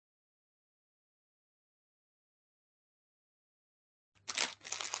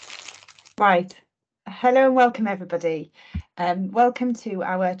Right. Hello and welcome everybody. Welcome to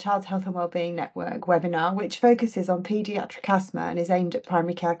our Child Health and Wellbeing Network webinar, which focuses on paediatric asthma and is aimed at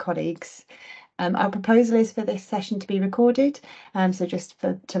primary care colleagues. Our proposal is for this session to be recorded, so just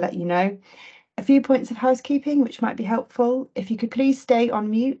to let you know. A few points of housekeeping which might be helpful. If you could please stay on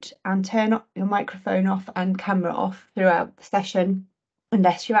mute and turn your microphone off and camera off throughout the session,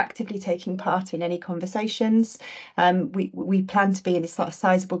 unless you're actively taking part in any conversations. We plan to be in a sort of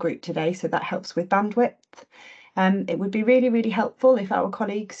sizable group today, so that helps with bandwidth. It would be really helpful if our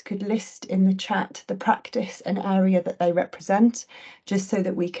colleagues could list in the chat the practice and area that they represent, just so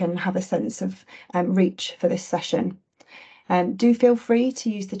that we can have a sense of reach for this session. Do feel free to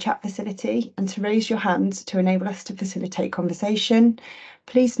use the chat facility and to raise your hand to enable us to facilitate conversation.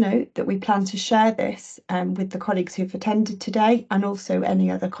 Please note that we plan to share this with the colleagues who've attended today and also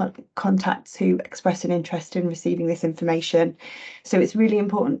any other contacts who express an interest in receiving this information. So it's really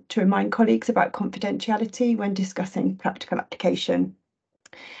important to remind colleagues about confidentiality when discussing practical application.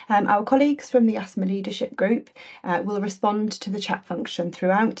 Our colleagues from the Asthma Leadership Group will respond to the chat function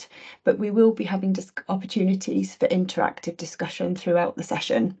throughout, but we will be having opportunities for interactive discussion throughout the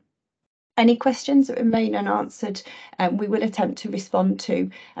session. Any questions that remain unanswered, we will attempt to respond to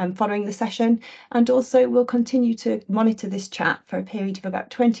following the session, and also we'll continue to monitor this chat for a period of about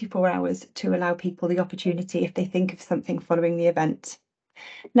 24 hours to allow people the opportunity if they think of something following the event.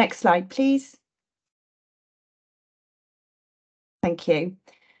 Next slide, please. Thank you.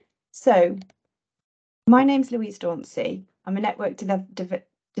 So, my name's Louise Dauncey. I'm a Network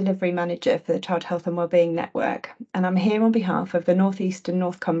Delivery Manager for the Child Health and Wellbeing Network, and I'm here on behalf of the North East and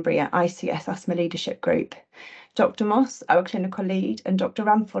North Cumbria ICS Asthma Leadership Group. Dr. Moss, our clinical lead, and Dr.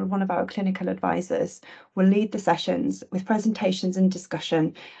 Ramphul, one of our clinical advisors, will lead the sessions with presentations and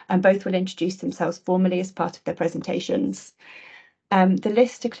discussion, and both will introduce themselves formally as part of their presentations. The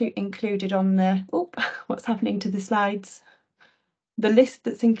list included on the... Oh, what's happening to the slides? The list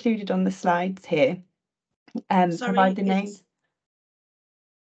that's included on the slides here provide the name.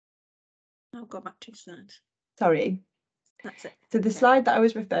 I'll go back to slides. Sorry. That's it. So the slide that I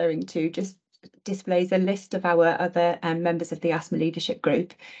was referring to just displays a list of our other members of the Asthma Leadership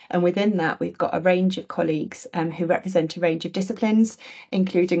Group, and within that we've got a range of colleagues who represent a range of disciplines,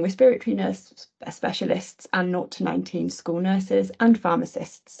 including respiratory nurse specialists and 0 to 19 school nurses and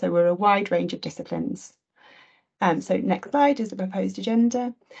pharmacists. So we're a wide range of disciplines. So next slide is the proposed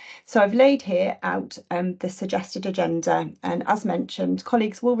agenda. So I've laid here out the suggested agenda, and as mentioned,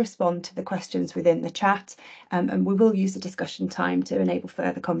 colleagues will respond to the questions within the chat, and we will use the discussion time to enable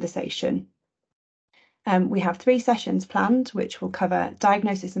further conversation. We have 3 sessions planned, which will cover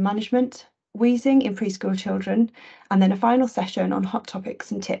diagnosis and management, wheezing in preschool children, and then a final session on hot topics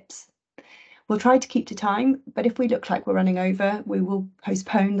and tips. We'll try to keep to time, but if we look like we're running over, we will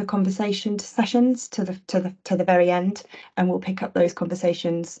postpone the conversation sessions to the very end, and we'll pick up those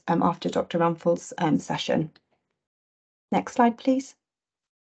conversations after Dr. Ramphul's session. Next slide, please.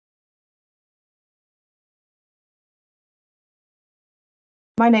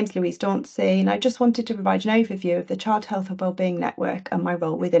 My name's Louise Dauncey, and I just wanted to provide an overview of the Child Health and Wellbeing Network and my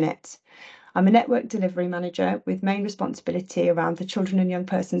role within it. I'm a Network Delivery Manager with main responsibility around the Children and Young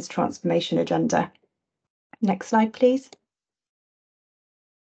Persons Transformation Agenda. Next slide, please.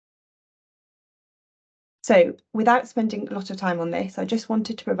 So, without spending a lot of time on this, I just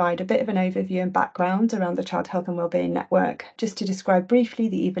wanted to provide a bit of an overview and background around the Child Health and Wellbeing Network, just to describe briefly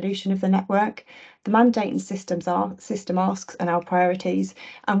the evolution of the network, the mandate and system asks and our priorities,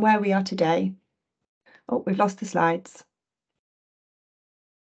 and where we are today. Oh, we've lost the slides.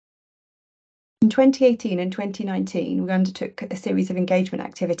 In 2018 and 2019, we undertook a series of engagement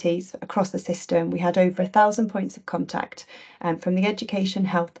activities across the system. We had over 1,000 points of contact from the education,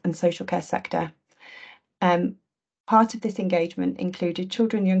 health and social care sector. Part of this engagement included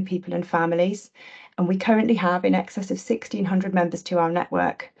children, young people and families, and we currently have in excess of 1,600 members to our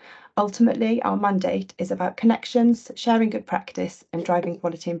network. Ultimately, our mandate is about connections, sharing good practice and driving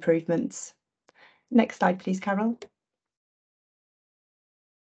quality improvements. Next slide, please, Carol.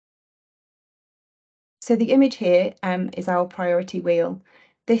 So the image here is our priority wheel.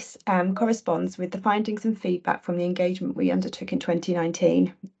 This corresponds with the findings and feedback from the engagement we undertook in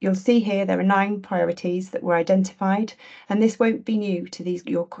 2019. You'll see here there are 9 priorities that were identified, and this won't be new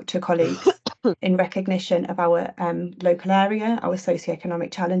to colleagues in recognition of our local area, our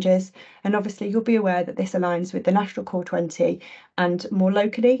socioeconomic challenges, and obviously you'll be aware that this aligns with the National Core 20 and more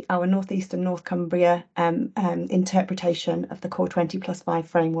locally our North East and North Cumbria interpretation of the Core 20+5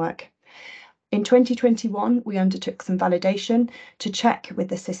 framework. In 2021, we undertook some validation to check with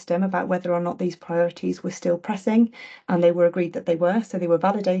the system about whether or not these priorities were still pressing, and they were agreed that they were, so they were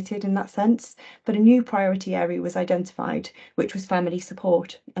validated in that sense. But a new priority area was identified, which was family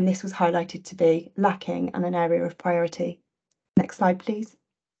support, and this was highlighted to be lacking and an area of priority. Next slide, please.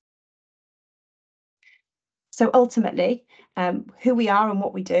 So ultimately, who we are and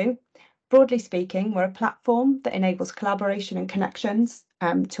what we do. Broadly speaking, we're a platform that enables collaboration and connections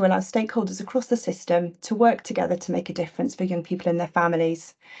to allow stakeholders across the system to work together to make a difference for young people and their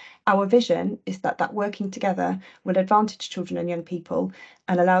families. Our vision is that working together will advantage children and young people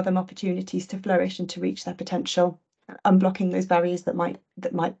and allow them opportunities to flourish and to reach their potential, unblocking those barriers that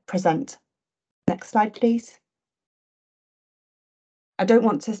might present. Next slide, please. I don't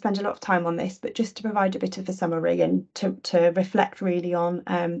want to spend a lot of time on this, but just to provide a bit of a summary and to reflect really on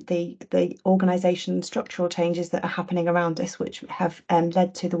the organisation structural changes that are happening around us, which have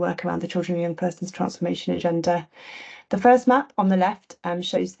led to the work around the Children and Young Persons Transformation Agenda. The first map on the left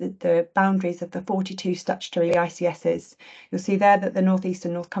shows the boundaries of the 42 statutory ICSs. You'll see there that the North East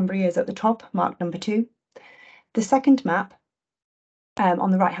and North Cumbria is at the top, marked number 2. The second map on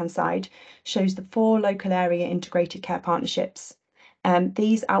the right-hand side shows the 4 local area integrated care partnerships.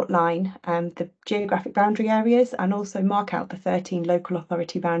 These outline the geographic boundary areas and also mark out the 13 local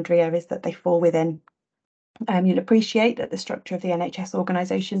authority boundary areas that they fall within. You'll appreciate that the structure of the NHS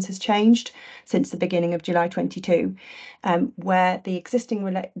organisations has changed since the beginning of July 22, where the existing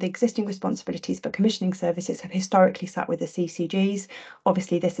responsibilities for commissioning services have historically sat with the CCGs.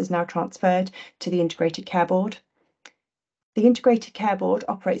 Obviously, this is now transferred to the Integrated Care Board. The Integrated Care Board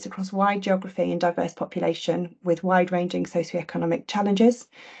operates across wide geography and diverse population with wide-ranging socioeconomic challenges.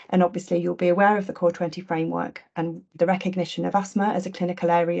 And obviously, you'll be aware of the Core 20 framework and the recognition of asthma as a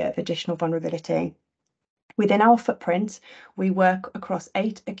clinical area of additional vulnerability. Within our footprint, we work across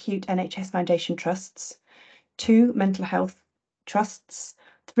 8 acute NHS Foundation trusts, 2 mental health trusts,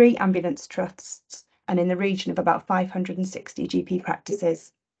 3 ambulance trusts, and in the region of about 560 GP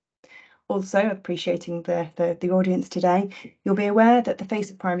practices. Also, appreciating the audience today, you'll be aware that the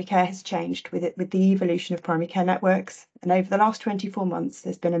face of primary care has changed with the evolution of primary care networks. And over the last 24 months,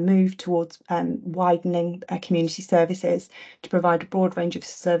 there's been a move towards widening community services to provide a broad range of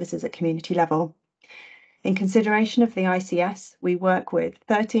services at community level. In consideration of the ICS, we work with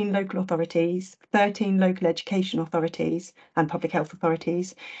 13 local authorities, 13 local education authorities and public health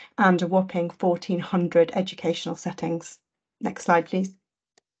authorities, and a whopping 1,400 educational settings. Next slide, please.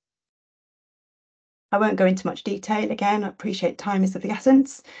 I won't go into much detail. Again, I appreciate time is of the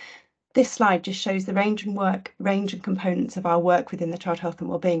essence. This slide just shows the range and components of our work within the Child Health and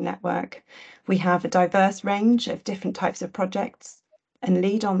Wellbeing Network. We have a diverse range of different types of projects and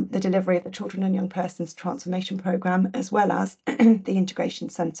lead on the delivery of the Children and Young Persons Transformation Programme, as well as the Integration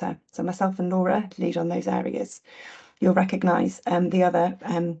Centre. So myself and Laura lead on those areas. You'll recognise the other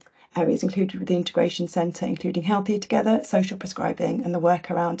areas included with the Integration Centre, including Healthier Together, social prescribing, and the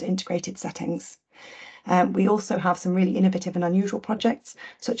work around integrated settings. We also have some really innovative and unusual projects,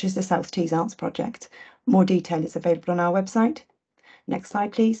 such as the South Tees Arts project. More detail is available on our website. Next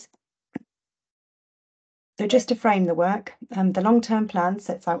slide, please. So just to frame the work, the long-term plan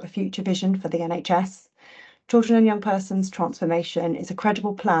sets out a future vision for the NHS. Children and Young Persons Transformation is a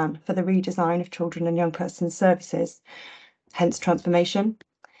credible plan for the redesign of children and young persons services, hence transformation.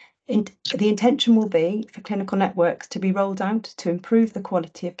 The intention will be for clinical networks to be rolled out to improve the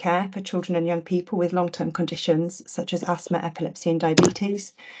quality of care for children and young people with long-term conditions such as asthma, epilepsy and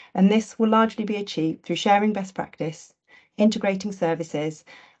diabetes. And this will largely be achieved through sharing best practice, integrating services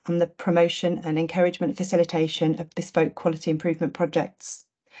and the promotion and encouragement facilitation of bespoke quality improvement projects.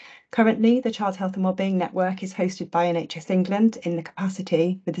 Currently, the Child Health and Wellbeing Network is hosted by NHS England in the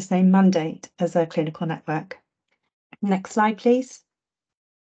capacity with the same mandate as a clinical network. Next slide, please.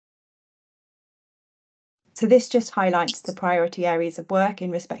 So this just highlights the priority areas of work in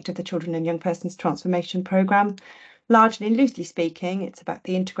respect of the Children and Young Persons Transformation Programme. Largely and loosely speaking, it's about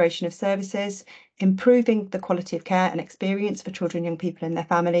the integration of services, improving the quality of care and experience for children, young people and their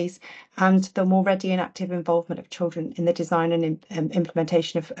families, and the more ready and active involvement of children in the design and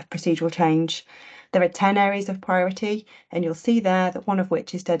implementation of procedural change. There are 10 areas of priority, and you'll see there that one of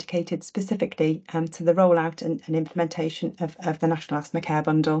which is dedicated specifically to the rollout and implementation of the National Asthma Care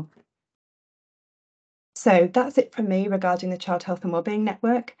Bundle. So that's it from me regarding the Child Health and Wellbeing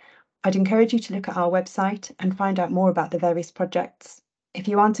Network. I'd encourage you to look at our website and find out more about the various projects. If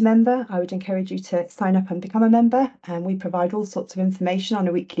you aren't a member, I would encourage you to sign up and become a member, and we provide all sorts of information on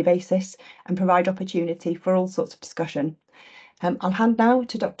a weekly basis and provide opportunity for all sorts of discussion. I'll hand now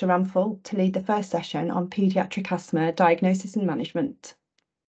to Dr. Ramphul to lead the first session on paediatric asthma diagnosis and management.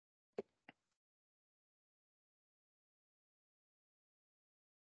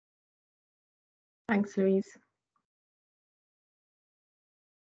 Thanks, Louise.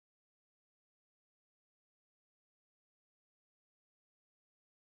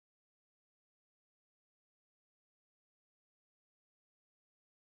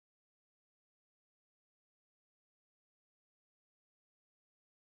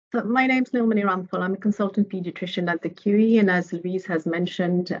 So my name's Neelmanee Ramphul. I'm a consultant pediatrician at the QE, and as Louise has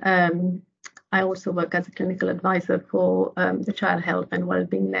mentioned, I also work as a clinical advisor for the Child Health and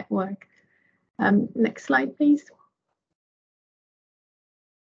Wellbeing Network. Next slide, please.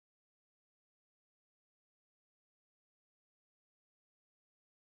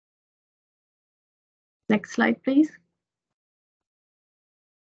 Next slide, please.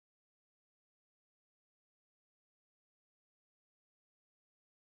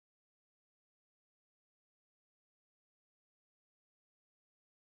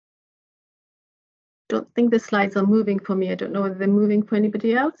 Don't think the slides are moving for me. I don't know whether they're moving for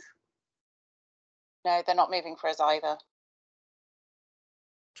anybody else. No, they're not moving for us either.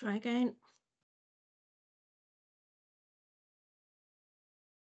 Try again.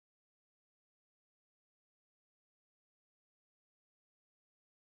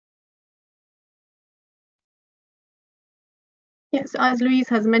 Yes, as Louise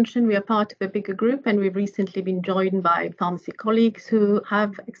has mentioned, we are part of a bigger group, and we've recently been joined by pharmacy colleagues who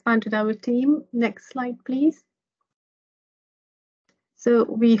have expanded our team. Next slide, please. So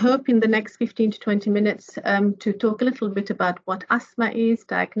we hope in the next 15 to 20 minutes to talk a little bit about what asthma is,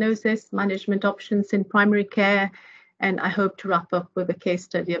 diagnosis, management options in primary care, and I hope to wrap up with a case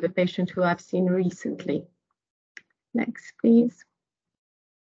study of a patient who I've seen recently. Next, please.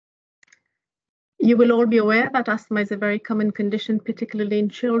 You will all be aware that asthma is a very common condition, particularly in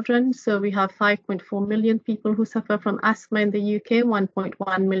children. So we have 5.4 million people who suffer from asthma in the UK,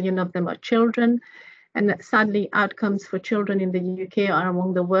 1.1 million of them are children. And sadly, outcomes for children in the UK are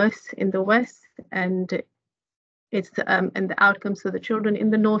among the worst in the West, and the outcomes for the children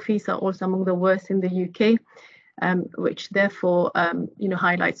in the Northeast are also among the worst in the UK, which therefore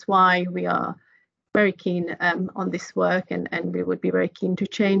highlights why we are very keen on this work, and we would be very keen to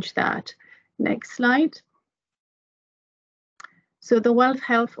change that. Next slide. So the World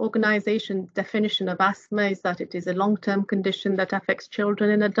Health Organization definition of asthma is that it is a long-term condition that affects children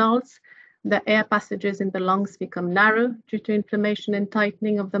and adults. The air passages in the lungs become narrow due to inflammation and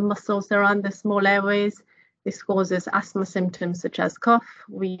tightening of the muscles around the small airways. This causes asthma symptoms such as cough,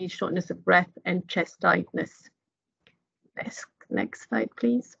 wheeze, shortness of breath, and chest tightness. Next slide,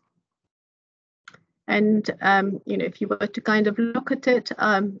 please. And if you were to kind of look at it,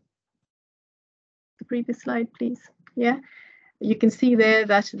 the previous slide, please. Yeah. You can see there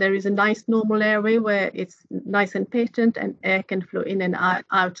that there is a nice normal airway where it's nice and patent and air can flow in and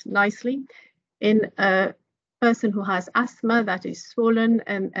out nicely. In a person who has asthma, that is swollen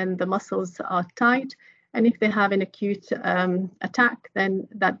and the muscles are tight. And if they have an acute attack, then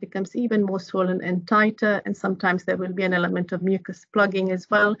that becomes even more swollen and tighter. And sometimes there will be an element of mucus plugging as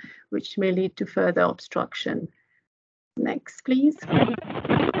well, which may lead to further obstruction. Next, please.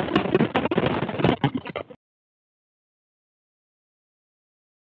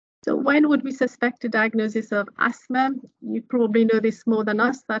 So when would we suspect a diagnosis of asthma? You probably know this more than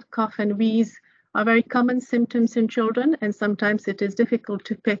us, that cough and wheeze are very common symptoms in children, and sometimes it is difficult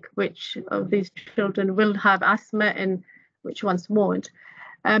to pick which of these children will have asthma and which ones won't.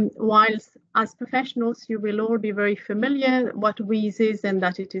 Whilst as professionals, you will all be very familiar what wheeze is, and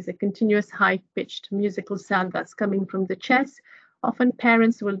that it is a continuous high-pitched musical sound that's coming from the chest. Often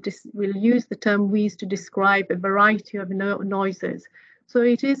parents will use the term wheeze to describe a variety of noises. So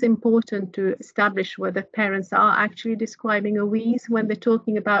it is important to establish whether parents are actually describing a wheeze when they're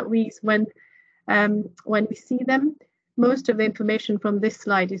talking about wheeze when we see them. Most of the information from this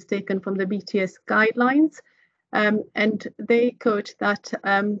slide is taken from the BTS guidelines, and they quote that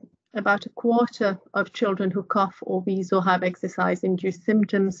about a quarter of children who cough or wheeze or have exercise-induced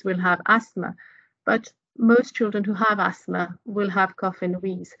symptoms will have asthma, but most children who have asthma will have cough and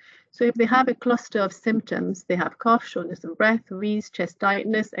wheeze. So if they have a cluster of symptoms, they have cough, shortness of breath, wheeze, chest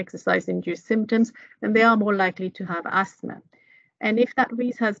tightness, exercise-induced symptoms, then they are more likely to have asthma. And if that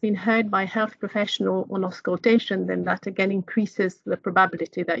wheeze has been heard by a health professional on auscultation, then that again increases the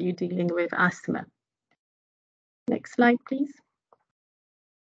probability that you're dealing with asthma. Next slide, please.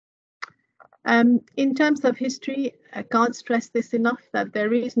 In terms of history, I can't stress this enough that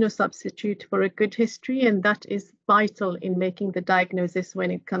there is no substitute for a good history, and that is vital in making the diagnosis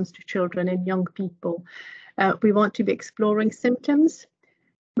when it comes to children and young people. We want to be exploring symptoms.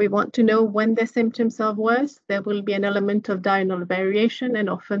 We want to know when their symptoms are worse. There will be an element of diurnal variation,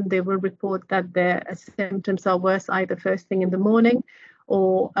 and often they will report that their symptoms are worse either first thing in the morning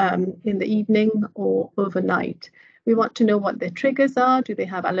or in the evening or overnight. We want to know what their triggers are. Do they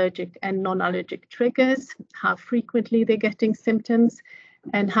have allergic and non-allergic triggers? How frequently they're getting symptoms,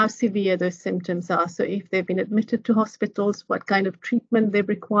 and how severe those symptoms are. So if they've been admitted to hospitals, what kind of treatment they've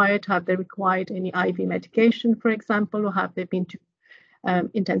required? Have they required any IV medication, for example, or have they been to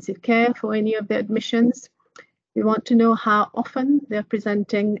intensive care for any of their admissions? We want to know how often they're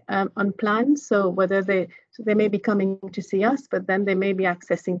presenting unplanned. So whether they may be coming to see us, but then they may be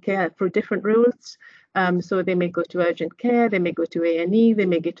accessing care through different routes. So they may go to urgent care, they may go to A&E, they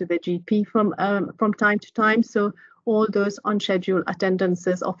may get to the GP from time to time. So all those unscheduled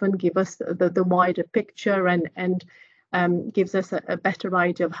attendances often give us the wider picture and gives us a better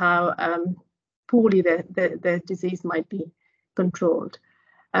idea of how poorly the disease might be controlled.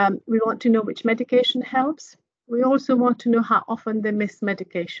 We want to know which medication helps. We also want to know how often they miss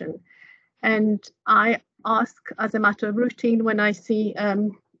medication. And I ask as a matter of routine when I see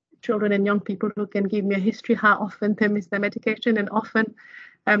children and young people who can give me a history how often they miss their medication, and often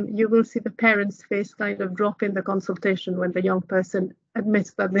you will see the parents' face kind of drop in the consultation when the young person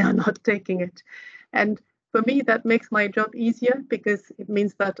admits that they are not taking it. And for me, that makes my job easier, because it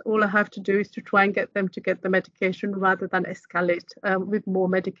means that all I have to do is to try and get them to get the medication rather than escalate with more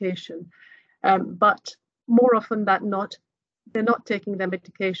medication. But more often than not, they're not taking their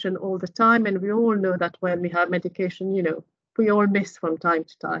medication all the time. And we all know that when we have medication, we all miss from time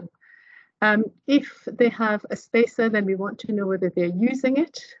to time. If they have a spacer, then we want to know whether they're using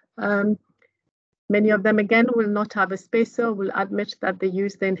it. Many of them, again, will not have a spacer, will admit that they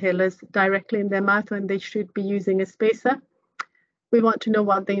use the inhalers directly in their mouth when they should be using a spacer. We want to know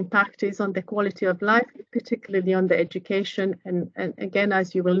what the impact is on the quality of life, particularly on the education. And again,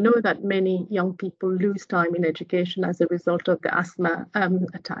 as you will know, that many young people lose time in education as a result of the asthma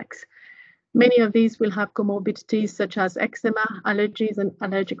attacks. Many of these will have comorbidities such as eczema, allergies, and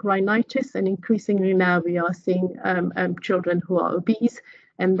allergic rhinitis. And increasingly now we are seeing children who are obese,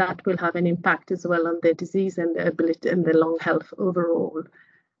 and that will have an impact as well on their disease and their ability and their lung health overall.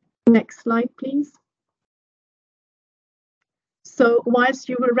 Next slide, please. So whilst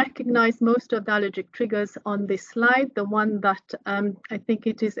you will recognize most of the allergic triggers on this slide, the one that I think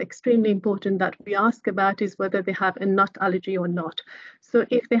it is extremely important that we ask about is whether they have a nut allergy or not. So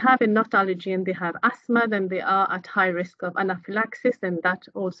if they have a nut allergy and they have asthma, then they are at high risk of anaphylaxis, and that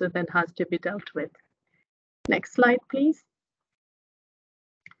also then has to be dealt with. Next slide, please.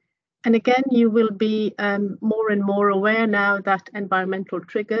 And again, you will be more and more aware now that environmental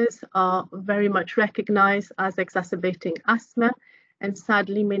triggers are very much recognized as exacerbating asthma. And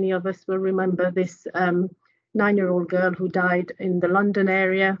sadly, many of us will remember this 9-year-old girl who died in the London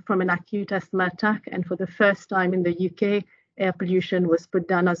area from an acute asthma attack. And for the first time in the UK, air pollution was put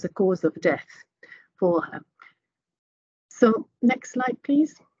down as a cause of death for her. So next slide,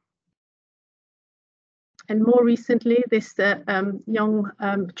 please. And more recently, this young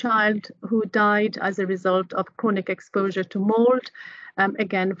child who died as a result of chronic exposure to mold,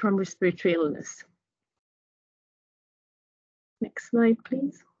 again from respiratory illness. Next slide,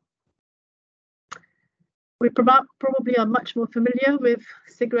 please. We probably are much more familiar with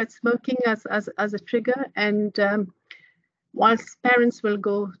cigarette smoking as a trigger, and whilst parents will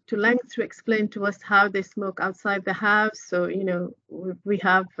go to length to explain to us how they smoke outside the house, so we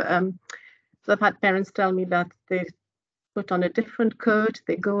have. So I've had parents tell me that they put on a different coat,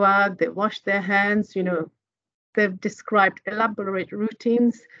 they go out, they wash their hands, they've described elaborate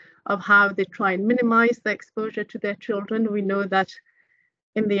routines of how they try and minimize the exposure to their children. We know that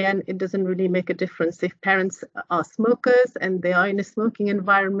in the end, it doesn't really make a difference. If parents are smokers and they are in a smoking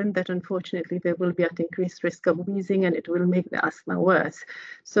environment, that unfortunately they will be at increased risk of wheezing, and it will make the asthma worse.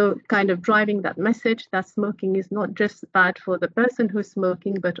 So kind of driving that message that smoking is not just bad for the person who's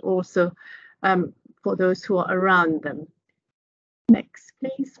smoking, but also for those who are around them. Next,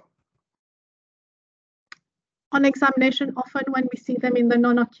 please. On examination, often when we see them in the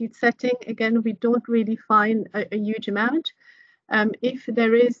non-acute setting, again, we don't really find a huge amount. If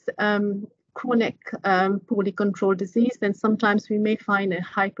there is chronic poorly controlled disease, then sometimes we may find a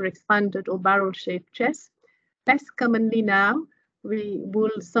hyperexpanded or barrel-shaped chest. Less commonly now, we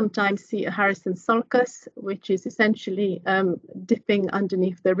will sometimes see a Harrison sulcus, which is essentially dipping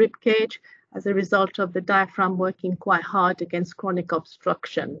underneath the rib cage as a result of the diaphragm working quite hard against chronic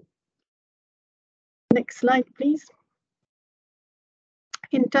obstruction. Next slide, please.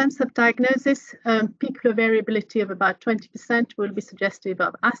 In terms of diagnosis, peak flow variability of about 20% will be suggestive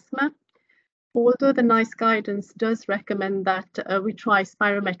of asthma. Although the NICE guidance does recommend that we try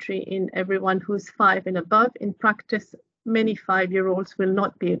spirometry in everyone who's 5 and above, in practice, many 5-year-olds will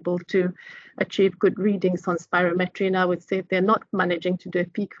not be able to achieve good readings on spirometry. And I would say if they're not managing to do a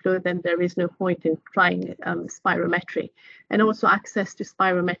peak flow, then there is no point in trying spirometry. And also access to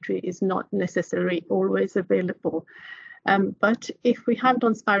spirometry is not necessarily always available. But if we have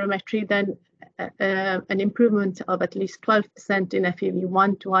done spirometry, then an improvement of at least 12% in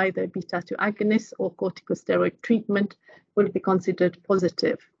FEV1 to either beta-2 agonist or corticosteroid treatment will be considered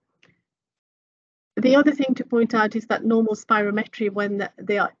positive. The other thing to point out is that normal spirometry, when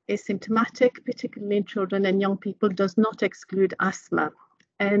they are asymptomatic, particularly in children and young people, does not exclude asthma.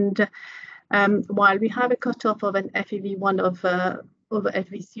 And while we have a cutoff of an FEV1 of over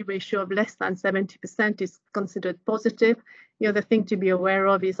FVC ratio of less than 70% is considered positive, the other thing to be aware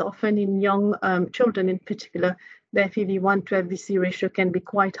of is often in young children in particular, the FEV1 to FVC ratio can be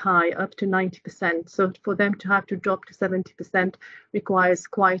quite high, up to 90%. So for them to have to drop to 70% requires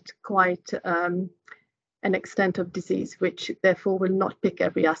quite an extent of disease, which therefore will not pick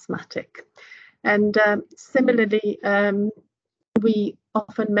every asthmatic. And similarly, we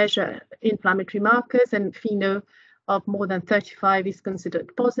often measure inflammatory markers, and FeNO of more than 35 is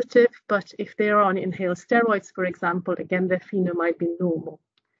considered positive, but if they are on inhaled steroids, for example, again, their FeNO might be normal.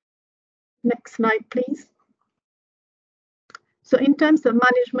 Next slide, please. So in terms of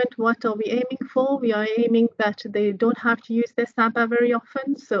management, what are we aiming for? We are aiming that they don't have to use their SABA very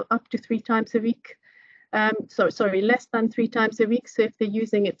often, so up to 3 times a week. Less than 3 times a week. So if they're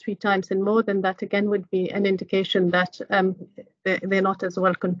using it 3 times and more, then that again would be an indication that they're not as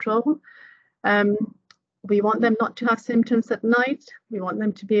well controlled. We want them not to have symptoms at night. We want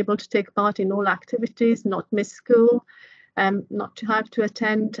them to be able to take part in all activities, not miss school, not to have to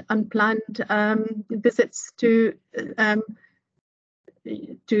attend unplanned visits to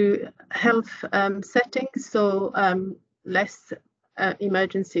health settings, so less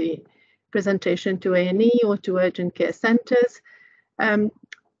emergency presentation to A&E or to urgent care centres.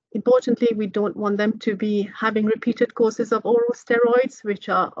 Importantly, we don't want them to be having repeated courses of oral steroids, which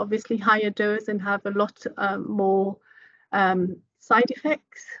are obviously higher dose and have a lot more side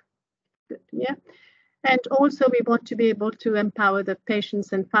effects. Yeah. And also we want to be able to empower the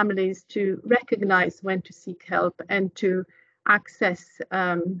patients and families to recognize when to seek help and to access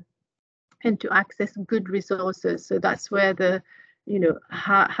good resources. So that's where the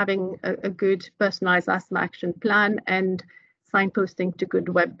having a good personalized asthma action plan and signposting to good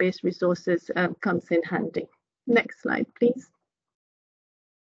web-based resources comes in handy. Next slide, please.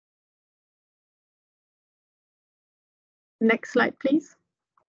 Next slide, please.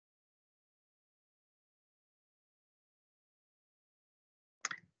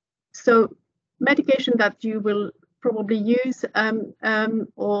 So medication that you will probably use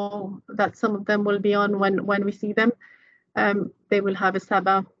or that some of them will be on when we see them, they will have a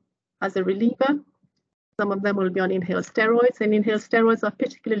SABA as a reliever. Some of them will be on inhaled steroids, and inhaled steroids are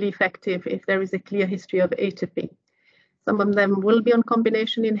particularly effective if there is a clear history of atopy. Some of them will be on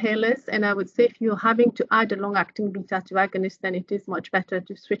combination inhalers, and I would say if you're having to add a long-acting beta-2 agonist, then it is much better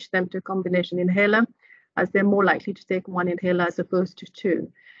to switch them to a combination inhaler, as they're more likely to take 1 inhaler as opposed to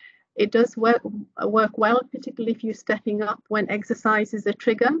 2. It does work well, particularly if you're stepping up when exercise is a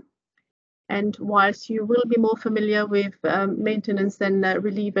trigger. And whilst you will be more familiar with maintenance and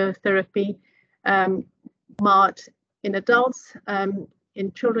reliever therapy, MART in adults,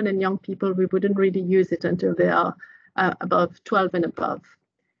 in children and young people, we wouldn't really use it until they are above 12 and above.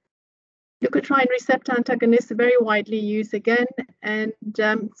 Leukotriene receptor antagonists are very widely used again, and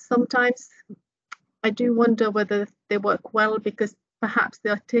sometimes I do wonder whether they work well because perhaps they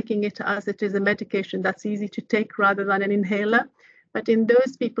are taking it as it is a medication that's easy to take rather than an inhaler. But in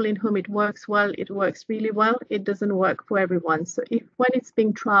those people in whom it works well, it works really well. It doesn't work for everyone. So when it's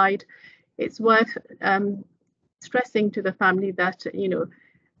being tried, it's worth stressing to the family that,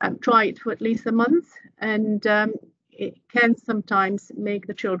 try it for at least a month. And it can sometimes make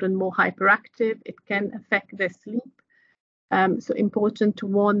the children more hyperactive. It can affect their sleep. So important to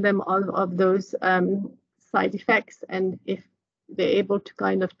warn them of those side effects. And if they're able to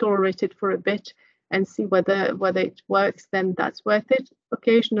kind of tolerate it for a bit and see whether it works, then that's worth it.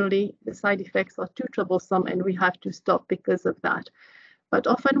 Occasionally, the side effects are too troublesome and we have to stop because of that. But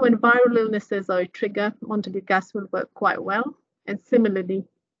often when viral illnesses are a trigger, montelukast will work quite well. And similarly,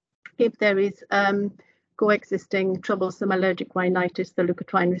 if there is coexisting troublesome allergic rhinitis, the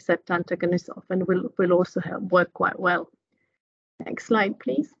leukotriene receptor antagonist often will also work quite well. Next slide,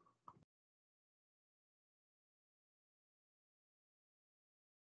 please.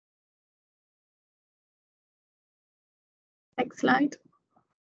 Next slide.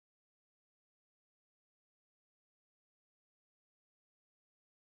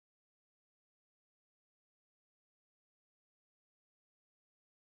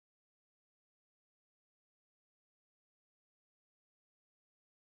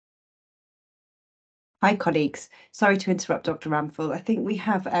 Hi colleagues, sorry to interrupt Dr. Ramphul. I think we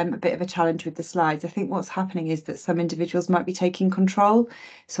have a bit of a challenge with the slides. I think what's happening is that some individuals might be taking control.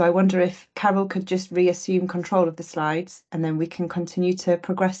 So I wonder if Carol could just reassume control of the slides and then we can continue to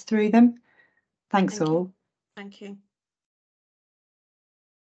progress through them. Thanks all. Thank you.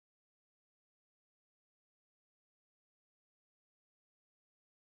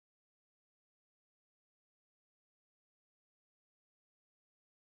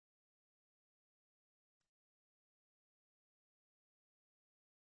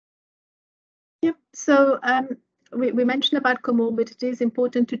 Yep. So we mentioned about comorbidities,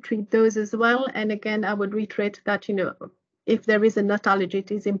 important to treat those as well. And again, I would reiterate that, if there is a nut allergy, it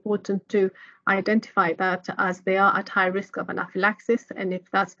is important to identify that as they are at high risk of anaphylaxis. And if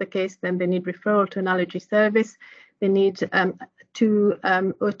that's the case, then they need referral to an allergy service. They need 2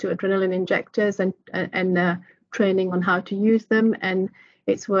 O2 adrenaline injectors and training on how to use them. And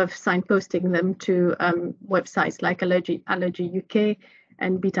it's worth signposting them to websites like Allergy UK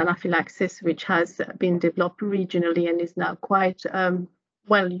and beta anaphylaxis, which has been developed regionally and is now quite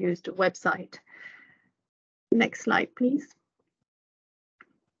well-used website. Next slide, please.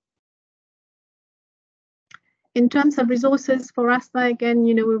 In terms of resources for asthma, again,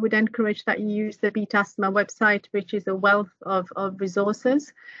 we would encourage that you use the Beat Asthma website, which is a wealth of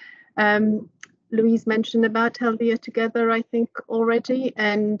resources. Louise mentioned about Healthier Together, I think, already,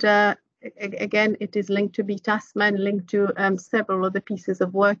 and again, it is linked to Beat Asthma and linked to several other pieces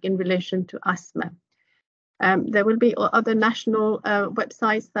of work in relation to asthma. There will be other national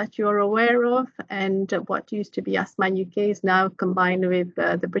websites that you're aware of, and what used to be Asthma UK is now combined with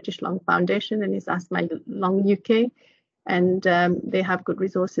the British Lung Foundation and is Asthma Lung UK, and they have good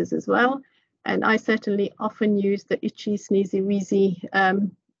resources as well. And I certainly often use the Itchy Sneezy Wheezy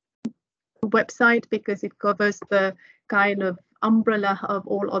website because it covers the kind of umbrella of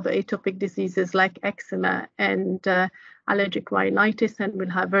all other atopic diseases like eczema and allergic rhinitis, and we'll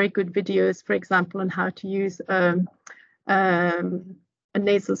have very good videos, for example, on how to use a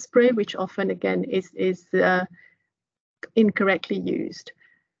nasal spray, which often again is incorrectly used.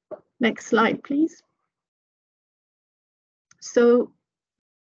 Next slide, please. So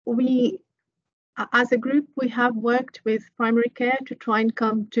as a group, we have worked with primary care to try and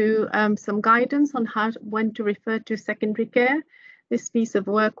come to some guidance on when to refer to secondary care. This piece of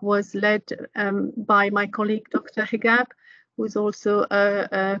work was led by my colleague, Dr. Higab, who is also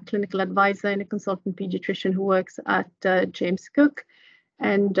a clinical advisor and a consultant pediatrician who works at James Cook.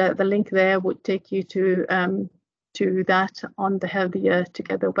 And the link there would take you to that on the Healthier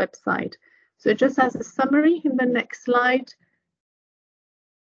Together website. So just as a summary in the next slide,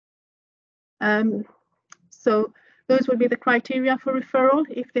 so those would be the criteria for referral.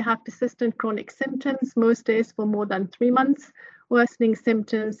 If they have persistent chronic symptoms, most days for more than 3 months, worsening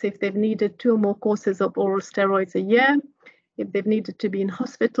symptoms if they've needed 2 or more courses of oral steroids a year, if they've needed to be in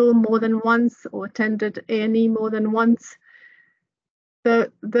hospital more than once or attended A&E more than once.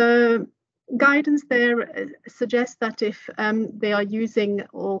 The guidance there suggests that if they are using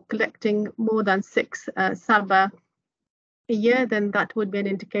or collecting more than 6 SABA a year, then that would be an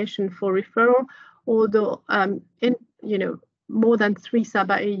indication for referral, although more than 3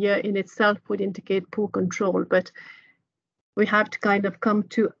 SABA a year in itself would indicate poor control. But we have to kind of come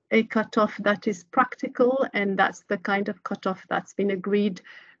to a cutoff that is practical, and that's the kind of cutoff that's been agreed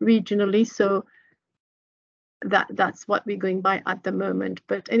regionally. So that's what we're going by at the moment.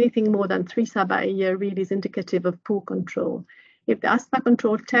 But anything more than 3 SABA a year really is indicative of poor control. If the asthma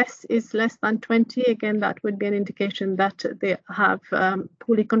control test is less than 20, again, that would be an indication that they have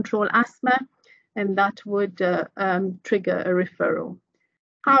poorly controlled asthma, and that would trigger a referral.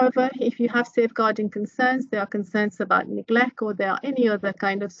 However, if you have safeguarding concerns, there are concerns about neglect, or there are any other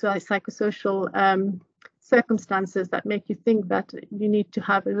kind of psychosocial circumstances that make you think that you need to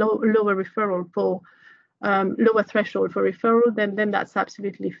have a lower referral for lower threshold for referral, then that's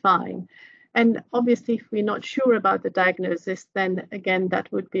absolutely fine. And obviously, if we're not sure about the diagnosis, then again, that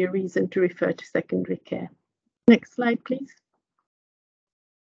would be a reason to refer to secondary care. Next slide, please.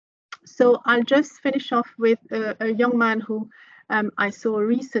 So I'll just finish off with a young man who I saw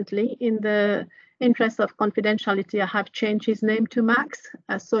recently. In the interest of confidentiality, I have changed his name to Max.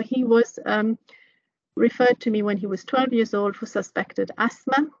 So he was referred to me when he was 12 years old for suspected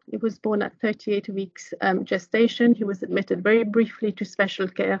asthma. He was born at 38 weeks gestation. He was admitted very briefly to special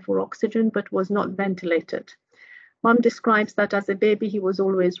care for oxygen, but was not ventilated. Mom describes that as a baby, he was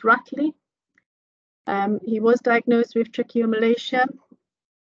always rattly. He was diagnosed with tracheomalacia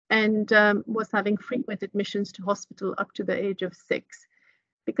and was having frequent admissions to hospital up to the age of 6.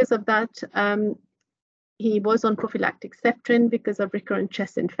 Because of that, He was on prophylactic Septrin because of recurrent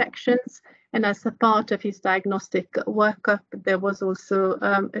chest infections. And as a part of his diagnostic workup, there was also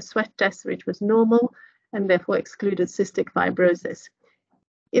a sweat test, which was normal and therefore excluded cystic fibrosis.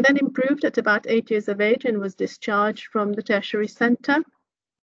 He then improved at about 8 years of age and was discharged from the tertiary centre.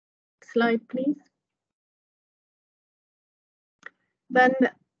 Slide, please. Then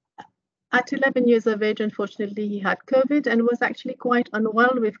at 11 years of age, unfortunately, he had COVID and was actually quite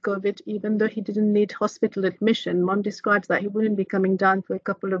unwell with COVID, even though he didn't need hospital admission. Mom describes that he wouldn't be coming down for a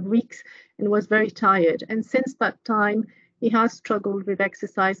couple of weeks and was very tired. And since that time, he has struggled with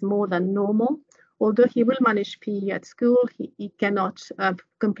exercise more than normal. Although he will manage PE at school, he cannot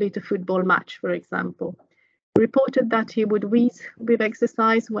complete a football match, for example. He reported that he would wheeze with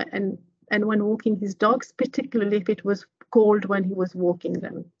exercise and when walking his dogs, particularly if it was cold when he was walking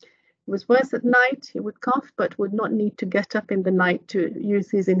them. It was worse at night. He would cough, but would not need to get up in the night to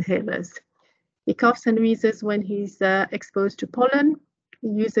use his inhalers. He coughs and wheezes when he's exposed to pollen. He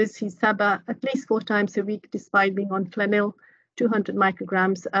uses his SABA at least 4 times a week, despite being on Flanil, 200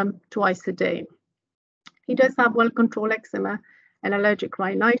 micrograms twice a day. He does have well-controlled eczema and allergic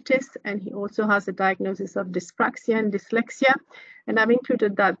rhinitis, and he also has a diagnosis of dyspraxia and dyslexia. And I've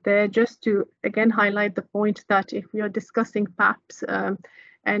included that there just to, again, highlight the point that if we are discussing PAPs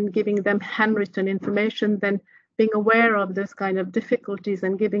and giving them handwritten information, then being aware of those kind of difficulties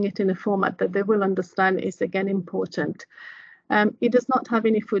and giving it in a format that they will understand is, again, important. He does not have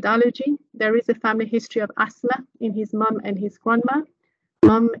any food allergy. There is a family history of asthma in his mum and his grandma.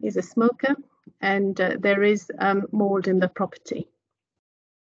 Mum is a smoker, and there is mold in the property.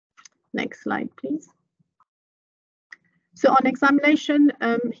 Next slide, please. So on examination,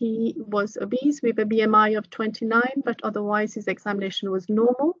 he was obese with a BMI of 29, but otherwise his examination was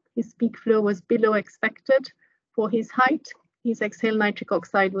normal. His peak flow was below expected for his height. His exhaled nitric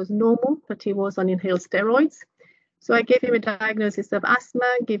oxide was normal, but he was on inhaled steroids. So I gave him a diagnosis of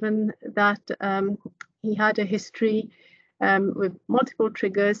asthma, given that he had a history with multiple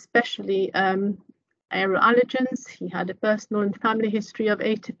triggers, especially aeroallergens. He had a personal and family history of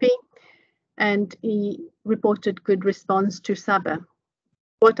atopy, and he reported good response to SABA.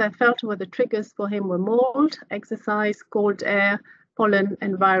 What I felt were the triggers for him were mold, exercise, cold air, pollen,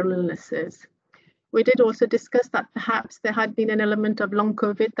 and viral illnesses. We did also discuss that perhaps there had been an element of long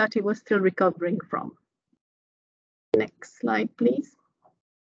COVID that he was still recovering from. Next slide, please.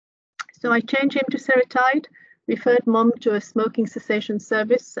 So I changed him to Seretide, referred Mom to a smoking cessation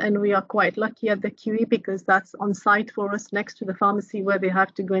service, and we are quite lucky at the QE because that's on site for us next to the pharmacy where they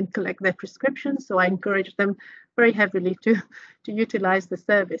have to go and collect their prescriptions. So I encourage them very heavily to utilize the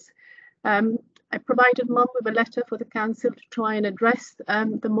service. I provided Mom with a letter for the council to try and address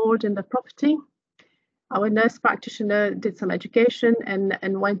the mold in the property. Our nurse practitioner did some education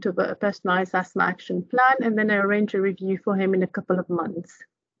and went over a personalized asthma action plan, and then I arranged a review for him in a couple of months.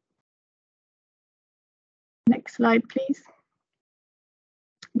 Next slide, please.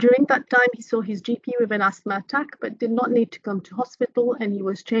 During that time, he saw his GP with an asthma attack, but did not need to come to hospital, and he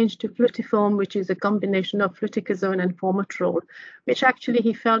was changed to Flutiform, which is a combination of fluticasone and formoterol, which actually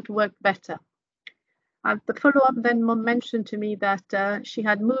he felt worked better. At the follow-up, then Mom mentioned to me that she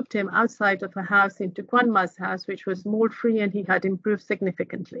had moved him outside of her house into Grandma's house, which was mold-free, and he had improved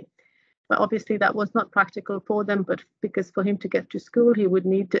significantly. But obviously that was not practical for them, but because for him to get to school, he would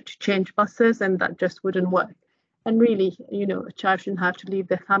need to change buses, and that just wouldn't work. And really, you know, a child shouldn't have to leave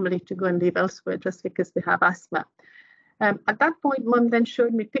their family to go and live elsewhere just because they have asthma. At that point, Mum then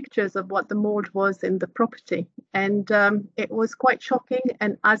showed me pictures of what the mold was in the property, and it was quite shocking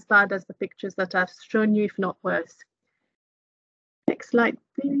and as bad as the pictures that I've shown you, if not worse. Next slide,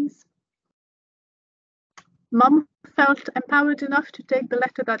 please. Mum felt empowered enough to take the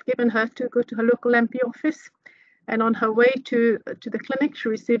letter that given her to go to her local MP office, and on her way to the clinic, she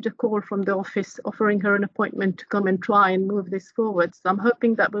received a call from the office offering her an appointment to come and try and move this forward. So I'm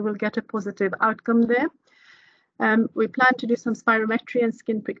hoping that we will get a positive outcome there. We plan to do some spirometry and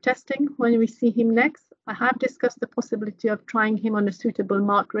skin prick testing when we see him next. I have discussed the possibility of trying him on a suitable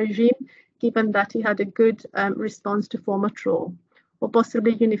MART regime, given that he had a good response to formoterol, or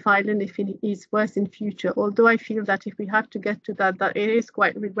possibly Unifilin if he is worse in future. Although I feel that if we have to get to that it is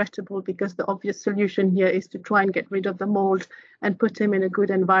quite regrettable, because the obvious solution here is to try and get rid of the mold and put him in a good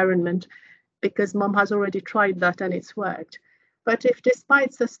environment, because Mum has already tried that and it's worked. But if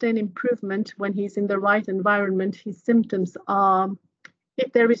despite sustained improvement, when he's in the right environment, his symptoms are,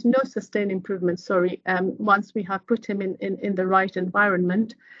 if there is no sustained improvement, once we have put him in the right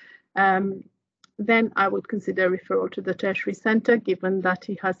environment, then I would consider referral to the tertiary centre, given that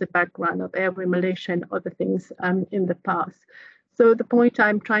he has a background of airway malacia and other things in the past. So the point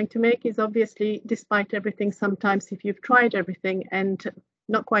I'm trying to make is, obviously, despite everything, sometimes if you've tried everything and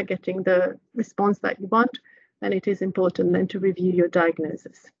not quite getting the response that you want, then it is important then to review your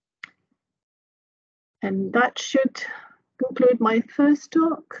diagnosis. And that should conclude my first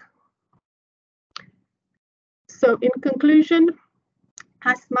talk. So in conclusion,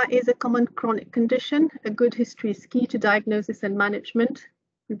 asthma is a common chronic condition. A good history is key to diagnosis and management.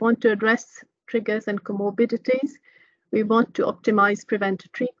 We want to address triggers and comorbidities. We want to optimize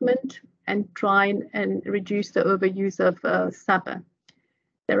preventive treatment and try and reduce the overuse of SABA.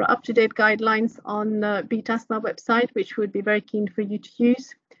 There are up-to-date guidelines on Beat Asthma website, which would be very keen for you to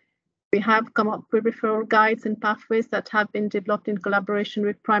use. We have come up with referral guides and pathways that have been developed in collaboration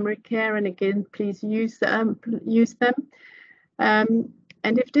with primary care, and again, please use them. And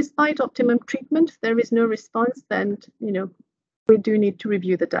if despite optimum treatment there is no response, then we do need to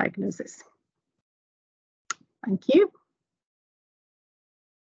review the diagnosis. Thank you.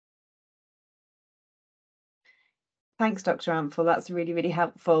 Thanks, Dr. Ramphul. That's really, really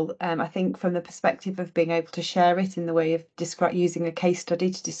helpful. I think from the perspective of being able to share it in the way of using a case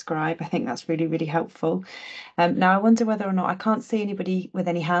study to describe, I think that's really, really helpful. Now, I wonder whether or not, I can't see anybody with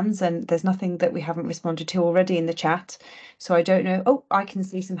any hands, and there's nothing that we haven't responded to already in the chat. So I don't know. Oh, I can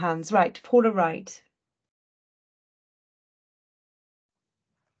see some hands. Right, Paula Wright.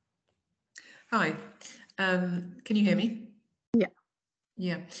 Hi, can you hear me? Yeah.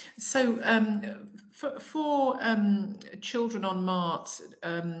 Yeah. So for children on MART,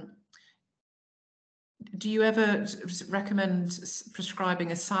 do you ever recommend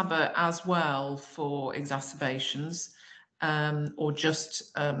prescribing a SABA as well for exacerbations, or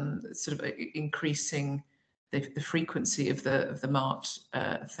just sort of increasing the frequency of the MART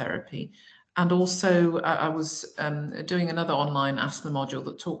therapy? And also, I was doing another online asthma module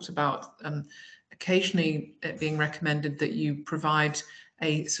that talked about occasionally it being recommended that you provide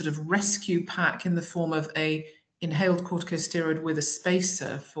a sort of rescue pack in the form of a inhaled corticosteroid with a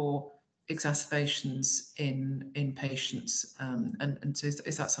spacer for exacerbations in patients, and so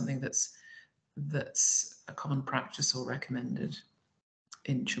is that something that's a common practice or recommended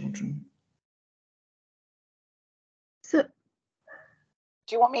in children? So, do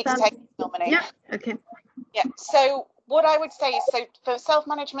you want me to take it, Neelmanee? Yeah, okay. Yeah, so what I would say is, so for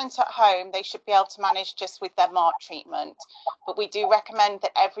self-management at home, they should be able to manage just with their MART treatment. But we do recommend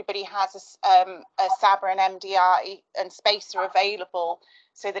that everybody has a SABA and MDI and spacer available,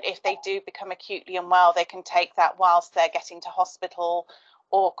 so that if they do become acutely unwell, they can take that whilst they're getting to hospital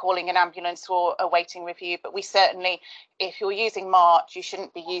or calling an ambulance or awaiting review. But we certainly, if you're using MART, you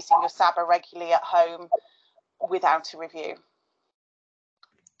shouldn't be using your SABA regularly at home without a review.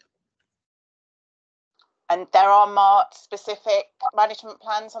 And there are MART specific management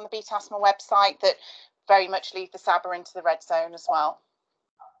plans on the Beat Asthma website that very much leave the SABA into the red zone as well.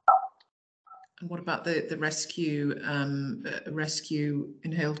 And what about the rescue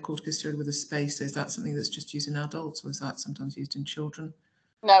inhaled corticosteroid with a spacer? Is that something that's just used in adults, or is that sometimes used in children?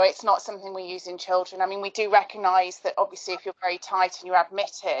 No, it's not something we use in children. I mean, we do recognise that obviously if you're very tight and you're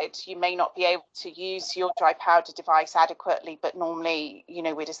admitted, you may not be able to use your dry powder device adequately, but normally,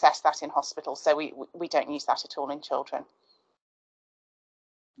 we'd assess that in hospital. So we don't use that at all in children.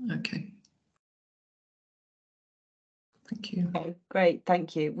 Okay. Thank you. Okay, great,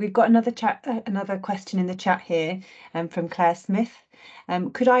 thank you. We've got another question in the chat here from Claire Smith.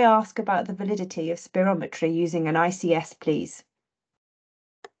 Could I ask about the validity of spirometry using an ICS, please?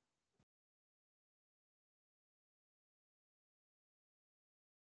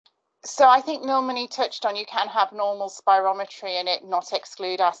 So I think Neelmanee touched on, you can have normal spirometry and it not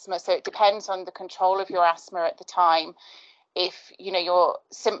exclude asthma. So it depends on the control of your asthma at the time. If you're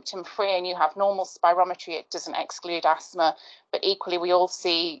symptom free and you have normal spirometry, it doesn't exclude asthma. But equally, we all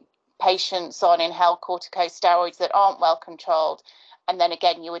see patients on inhaled corticosteroids that aren't well controlled, and then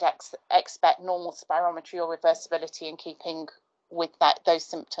again you would expect normal spirometry or reversibility in keeping with those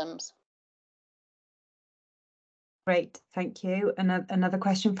symptoms. Great, thank you. Another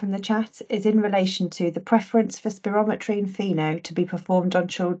question from the chat is in relation to the preference for spirometry and pheno to be performed on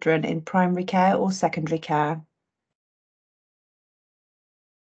children in primary care or secondary care.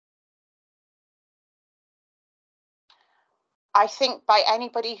 I think by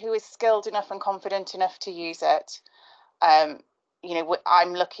anybody who is skilled enough and confident enough to use it.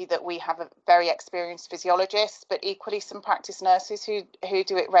 I'm lucky that we have a very experienced physiologist, but equally some practice nurses who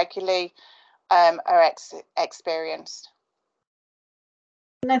do it regularly are experienced.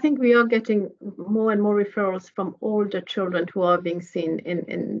 And I think we are getting more and more referrals from older children who are being seen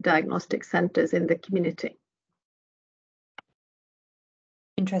in diagnostic centres in the community.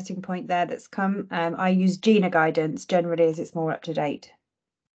 interesting point there that's come. I use GINA guidance generally as it's more up to date.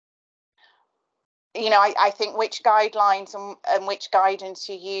 You know, I think which guidelines and which guidance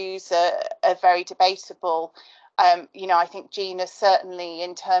you use are very debatable. You know, I think GINA certainly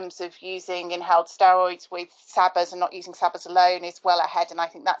in terms of using inhaled steroids with SABAs and not using SABAs alone is well ahead, and I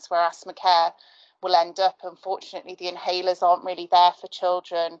think that's where asthma care will end up. Unfortunately, the inhalers aren't really there for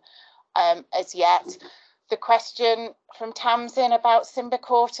children as yet. The question from Tamsin about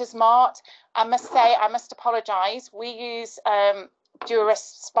Symbicort as MART, I must apologise. We use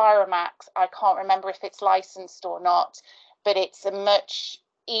Durus Spiramax. I can't remember if it's licensed or not, but it's a much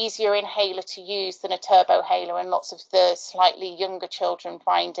easier inhaler to use than a turbohaler, and lots of the slightly younger children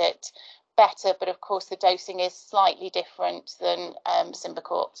find it better, but of course the dosing is slightly different than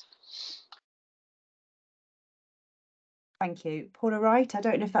Symbicort. Thank you. Paula Wright, I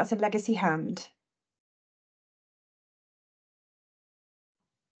don't know if that's a legacy hand.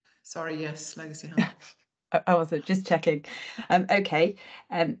 Sorry, yes, legacy hand. I wasn't, just checking. Okay,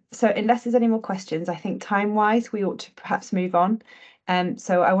 so unless there's any more questions, I think time-wise we ought to perhaps move on.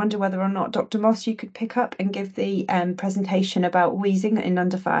 So I wonder whether or not Dr. Moss, you could pick up and give the presentation about wheezing in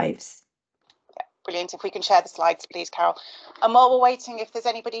under fives. Yeah, brilliant. If we can share the slides, please, Carol. And while we're waiting, if there's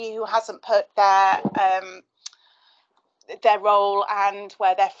anybody who hasn't put their role and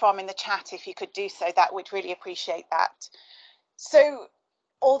where they're from in the chat, if you could do so, that would really appreciate that. So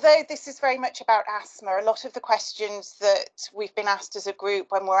although this is very much about asthma, a lot of the questions that we've been asked as a group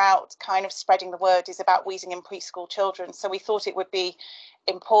when we're out kind of spreading the word is about wheezing in preschool children. So we thought it would be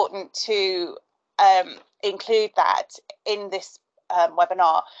important to include that in this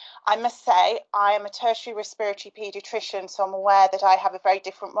webinar. I must say I am a tertiary respiratory paediatrician, so I'm aware that I have a very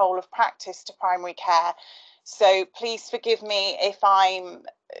different role of practice to primary care. So please forgive me if I'm,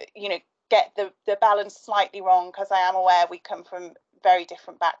 you know, get the balance slightly wrong, because I am aware we come from very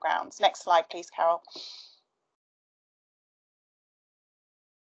different backgrounds. Next slide, please, Carol.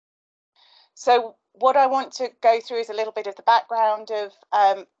 So what I want to go through is a little bit of the background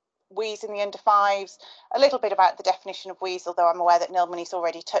of wheeze in the under fives, a little bit about the definition of wheeze, although I'm aware that Neelmanee's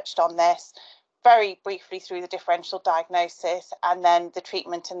already touched on this, very briefly through the differential diagnosis, and then the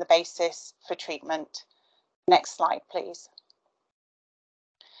treatment and the basis for treatment. Next slide, please.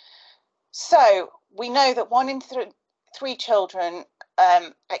 So we know that 1 in 3 children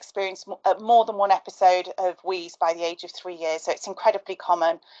experience more than one episode of wheeze by the age of 3 years. So it's incredibly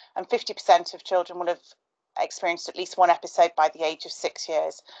common, and 50% of children will have experienced at least one episode by the age of 6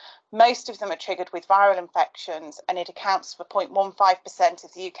 years. Most of them are triggered with viral infections, and it accounts for 0.15%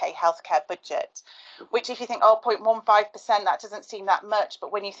 of the UK healthcare budget, which if you think, oh, 0.15%, that doesn't seem that much,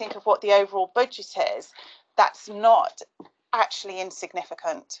 but when you think of what the overall budget is, that's not actually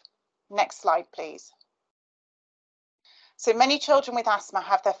insignificant. Next slide, please. So many children with asthma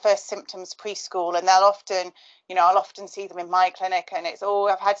have their first symptoms preschool, and they'll often, you know, I'll often see them in my clinic and it's, oh,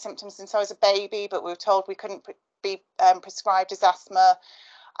 I've had symptoms since I was a baby, but we were told we couldn't be prescribed as asthma.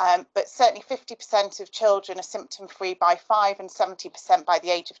 But certainly 50% of children are symptom-free by 5 and 70% by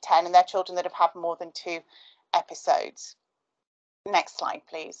the age of 10, and they're children that have had more than 2 episodes. Next slide,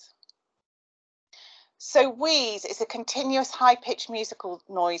 please. So wheeze is a continuous high-pitched musical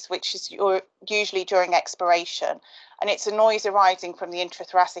noise, which is usually during expiration, and it's a noise arising from the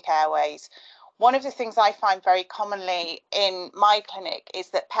intrathoracic airways. One of the things I find very commonly in my clinic is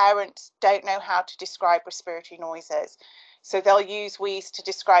that parents don't know how to describe respiratory noises. So they'll use wheeze to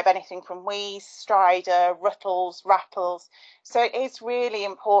describe anything from wheeze, stridor, ruttles, rattles. So it is really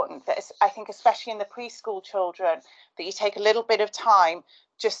important that, I think, especially in the preschool children, that you take a little bit of time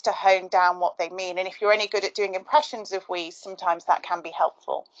just to hone down what they mean. And if you're any good at doing impressions of wheeze, sometimes that can be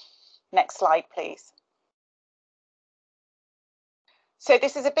helpful. Next slide, please. So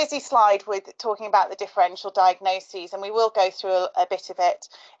this is a busy slide with talking about the differential diagnoses, and we will go through a bit of it.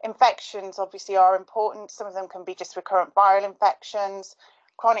 Infections obviously are important. Some of them can be just recurrent viral infections.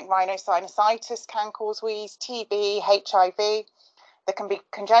 Chronic rhinosinusitis can cause wheeze, TB, HIV. There can be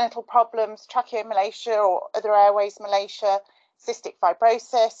congenital problems, tracheomalacia or other airways malacia, cystic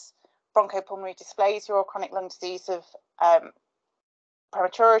fibrosis, bronchopulmonary dysplasia or chronic lung disease of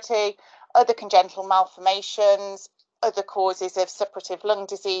prematurity, other congenital malformations, other causes of suppurative lung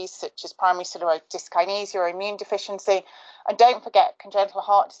disease such as primary ciliary dyskinesia or immune deficiency. And don't forget, congenital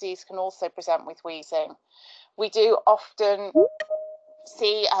heart disease can also present with wheezing. We do often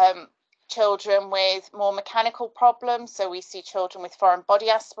see children with more mechanical problems. So we see children with foreign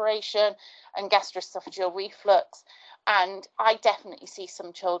body aspiration and gastroesophageal reflux. And I definitely see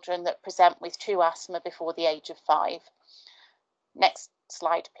some children that present with true asthma before the age of 5. Next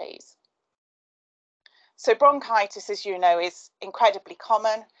slide, please. So bronchitis, as you know, is incredibly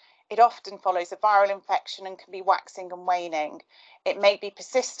common. It often follows a viral infection and can be waxing and waning. It may be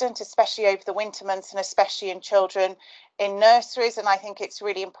persistent, especially over the winter months and especially in children in nurseries. And I think it's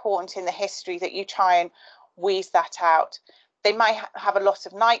really important in the history that you try and wheeze that out. They might have a lot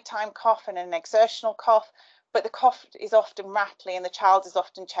of nighttime cough and an exertional cough, but the cough is often rattly and the child is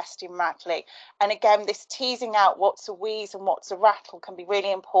often chesty and rattly. And again, this teasing out what's a wheeze and what's a rattle can be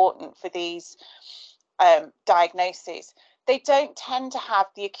really important for these diagnoses. They don't tend to have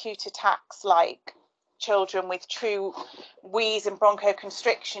the acute attacks like children with true wheeze and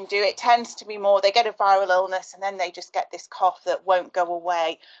bronchoconstriction do. It tends to be more, they get a viral illness and then they just get this cough that won't go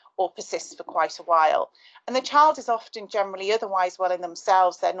away or persists for quite a while. And the child is often generally otherwise well in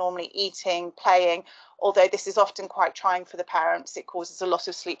themselves. They're normally eating, playing, although this is often quite trying for the parents. It causes a lot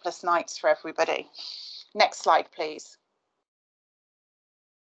of sleepless nights for everybody. Next slide, please.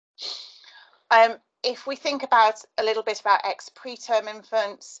 If we think about a little bit about ex-preterm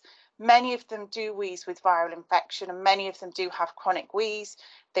infants, many of them do wheeze with viral infection and many of them do have chronic wheeze.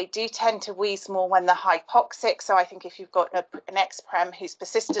 They do tend to wheeze more when they're hypoxic. So I think if you've got an ex-prem who's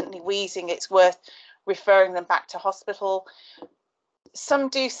persistently wheezing, it's worth referring them back to hospital. Some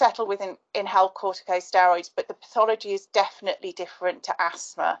do settle with inhaled corticosteroids, but the pathology is definitely different to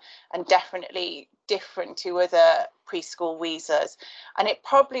asthma and definitely different to other preschool wheezers. And it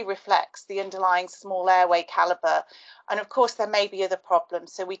probably reflects the underlying small airway caliber. And of course, there may be other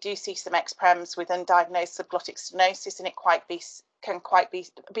problems. So we do see some ex-prems with undiagnosed subglottic stenosis, and it can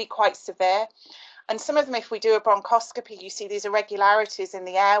be quite severe. And some of them, if we do a bronchoscopy, you see these irregularities in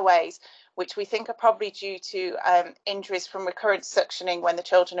the airways, which we think are probably due to injuries from recurrent suctioning when the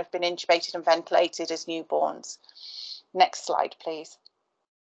children have been intubated and ventilated as newborns. Next slide, please.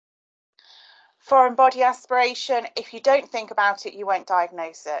 Foreign body aspiration, if you don't think about it, you won't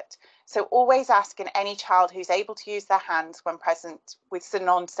diagnose it. So always ask in any child who's able to use their hands when present with sudden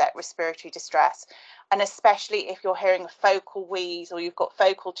onset respiratory distress. And especially if you're hearing a focal wheeze or you've got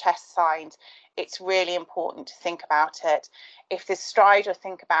focal chest signs, it's really important to think about it. If there's stridor,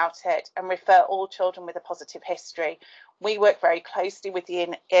 think about it and refer all children with a positive history. We work very closely with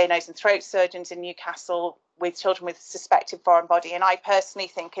the ear, nose and throat surgeons in Newcastle with children with suspected foreign body. And I personally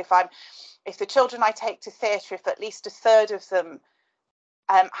think if the children I take to theatre, if at least a third of them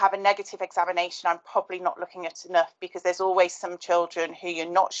have a negative examination, I'm probably not looking at enough, because there's always some children who you're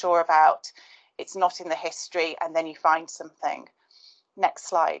not sure about. It's not in the history, and then you find something. Next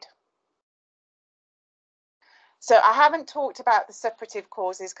slide. So I haven't talked about the suppurative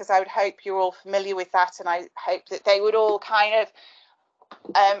causes because I would hope you're all familiar with that, and I hope that they would all kind of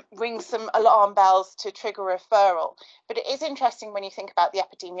ring some alarm bells to trigger referral. But it is interesting when you think about the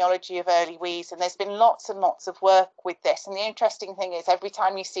epidemiology of early wheeze, and there's been lots and lots of work with this. And the interesting thing is every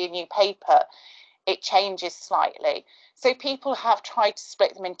time you see a new paper, it changes slightly. So people have tried to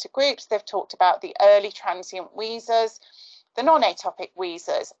split them into groups. They've talked about the early transient wheezers, the non-atopic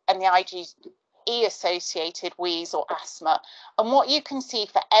wheezers, and the IgE associated wheeze or asthma. And what you can see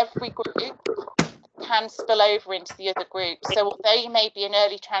for every group can spill over into the other groups. So although you may be an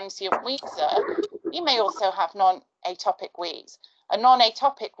early transient wheezer, you may also have non-atopic wheeze. A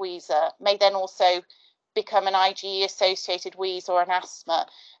non-atopic wheezer may then also become an IgE associated wheeze or an asthma.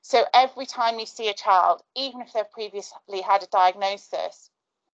 So every time you see a child, even if they've previously had a diagnosis,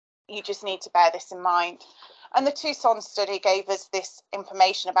 you just need to bear this in mind. And the Tucson study gave us this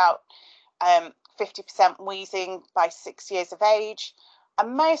information about 50% wheezing by 6 years of age.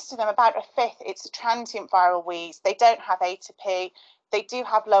 And most of them, about a fifth, it's a transient viral wheeze. They don't have atopy. They do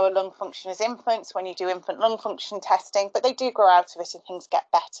have lower lung function as infants when you do infant lung function testing, but they do grow out of it and things get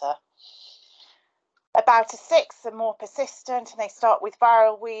better. About a sixth are more persistent and they start with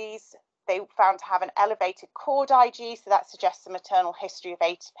viral wheeze. They found to have an elevated cord Ig, so that suggests a maternal history of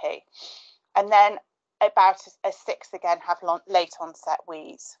atopy. And then about a sixth again have late onset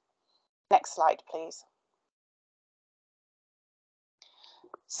wheeze. Next slide, please.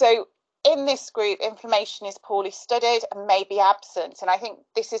 So in this group, inflammation is poorly studied and may be absent. And I think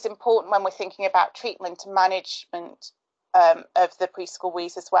this is important when we're thinking about treatment and management of the preschool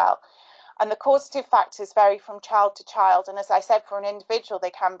wheeze as well. And the causative factors vary from child to child. And as I said, for an individual,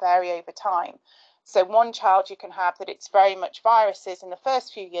 they can vary over time. So one child, you can have that it's very much viruses in the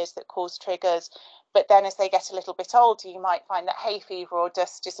first few years that cause triggers. But then as they get a little bit older, you might find that hay fever or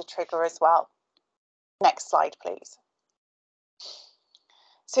dust is a trigger as well. Next slide, please.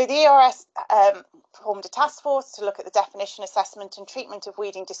 So the ERS formed a task force to look at the definition, assessment and treatment of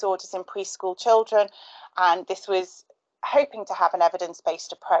wheezing disorders in preschool children. And this was hoping to have an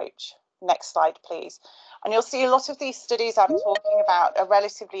evidence-based approach. Next slide, please. And you'll see a lot of these studies I'm talking about are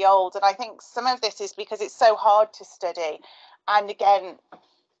relatively old, and I think some of this is because it's so hard to study, and again,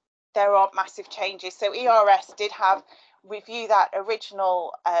 there aren't massive changes. So ERS did review that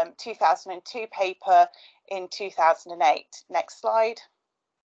original 2002 paper in 2008. Next slide.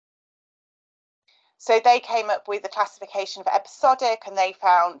 So they came up with a classification of episodic, and they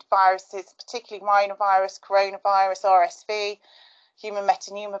found viruses, particularly rhinovirus, coronavirus, RSV, human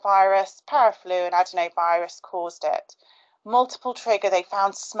metapneumovirus, paraflu and adenovirus caused it. Multiple trigger, they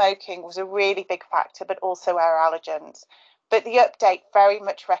found smoking was a really big factor, but also air allergens. But the update very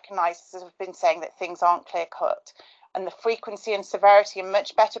much recognises, as I've been saying, that things aren't clear cut, and the frequency and severity are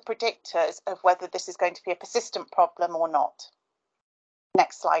much better predictors of whether this is going to be a persistent problem or not.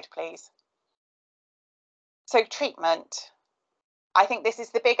 Next slide, please. So treatment. I think this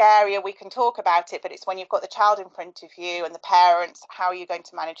is the big area we can talk about it, but it's when you've got the child in front of you and the parents, how are you going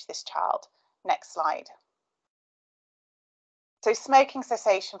to manage this child? Next slide. So smoking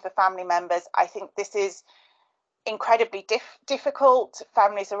cessation for family members, I think this is incredibly difficult.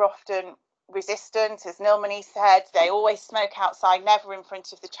 Families are often resistant, as Neelmanee said, they always smoke outside, never in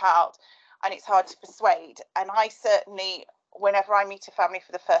front of the child, and it's hard to persuade. And I certainly, whenever I meet a family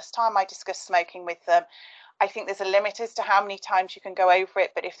for the first time, I discuss smoking with them. I think there's a limit as to how many times you can go over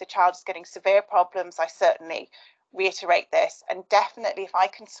it, but if the child is getting severe problems, I certainly reiterate this. And definitely if I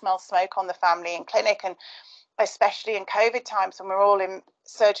can smell smoke on the family in clinic, and especially in COVID times when we're all in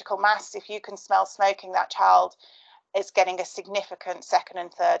surgical masks, if you can smell smoking, that child is getting a significant second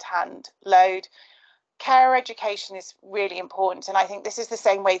and third hand load. Care education is really important, and I think this is the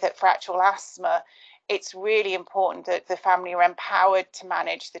same way that for actual asthma, it's really important that the family are empowered to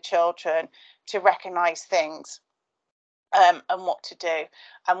manage the children, to recognise things and what to do.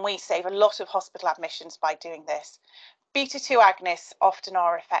 And we save a lot of hospital admissions by doing this. Beta-2 agonists often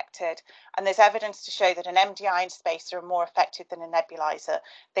are affected, and there's evidence to show that an MDI and spacer are more effective than a nebulizer.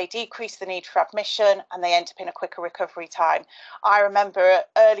 They decrease the need for admission and they end up in a quicker recovery time. I remember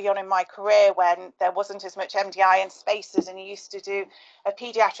early on in my career when there wasn't as much MDI and spacers, and you used to do a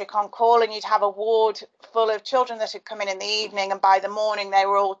paediatric on call, and you'd have a ward full of children that had come in the evening, and by the morning they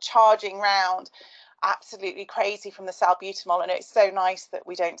were all charging round, absolutely crazy from the salbutamol, and it's so nice that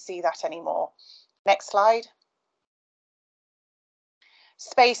we don't see that anymore. Next slide.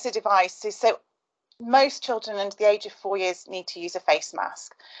 Spacer devices. So most children under the age of 4 years need to use a face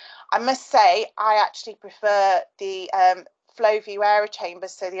mask. I must say I actually prefer the FlowView air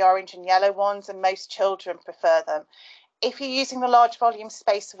chambers, so the orange and yellow ones, and most children prefer them. If you're using the large volume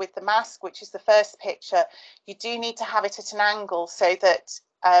spacer with the mask, which is the first picture, you do need to have it at an angle so that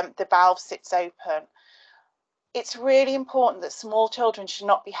the valve sits open. It's really important that small children should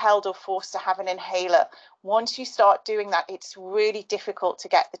not be held or forced to have an inhaler. Once you start doing that, it's really difficult to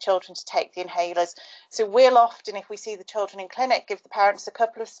get the children to take the inhalers. So we'll often, if we see the children in clinic, give the parents a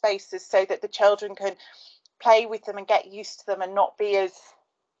couple of spacers so that the children can play with them and get used to them and not be as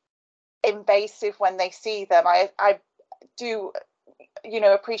invasive when they see them. I do,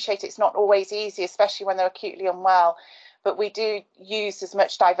 appreciate it's not always easy, especially when they're acutely unwell. But we do use as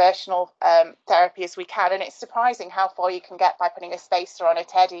much diversional therapy as we can. And it's surprising how far you can get by putting a spacer on a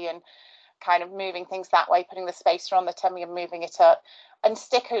teddy and kind of moving things that way, putting the spacer on the tummy and moving it up. And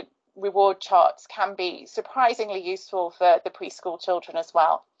sticker reward charts can be surprisingly useful for the preschool children as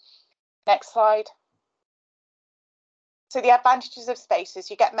well. Next slide. So the advantages of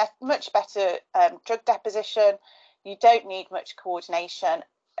spacers, you get much better drug deposition. You don't need much coordination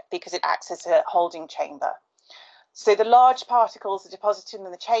because it acts as a holding chamber. So the large particles are deposited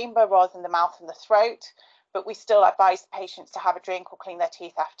in the chamber rather than the mouth and the throat, but we still advise the patients to have a drink or clean their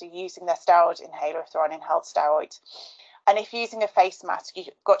teeth after using their steroid inhaler if they're on inhaled steroids. And if using a face mask, you've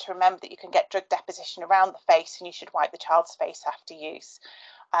got to remember that you can get drug deposition around the face, and you should wipe the child's face after use.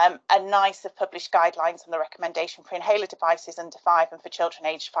 And NICE have published guidelines on the recommendation for inhaler devices under 5 and for children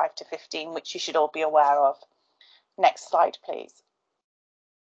aged 5 to 15, which you should all be aware of. Next slide, please.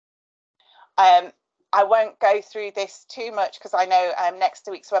 I won't go through this too much because I know next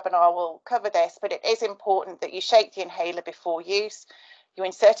week's webinar will cover this, but it is important that you shake the inhaler before use. You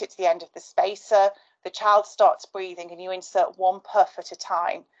insert it to the end of the spacer, the child starts breathing, and you insert 1 puff at a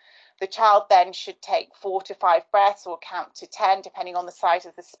time. The child then should take 4 to 5 breaths or count to 10, depending on the size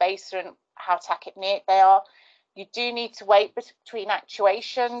of the spacer and how tachypneic they are. You do need to wait between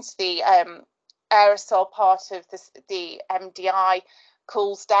actuations. The aerosol part of the MDI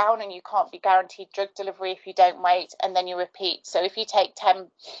cools down, and you can't be guaranteed drug delivery if you don't wait, and then you repeat. So if you take 10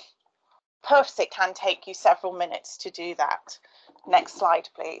 puffs, it can take you several minutes to do that. Next slide,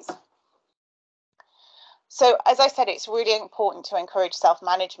 please. So as I said, it's really important to encourage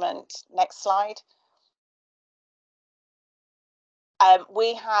self-management. Next slide.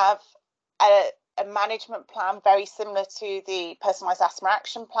 We have a management plan very similar to the personalised asthma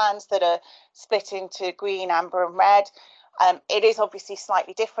action plans that are split into green, amber and red. It is obviously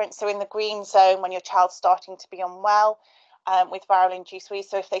slightly different. So in the green zone, when your child's starting to be unwell with viral induced wheeze,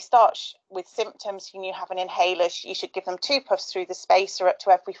 so if they start with symptoms and you have an inhaler, you should give them 2 puffs through the spacer up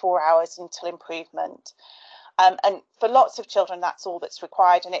to every 4 hours until improvement. And for lots of children, that's all that's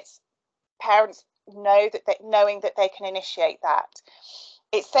required. And it's parents knowing that they can initiate that.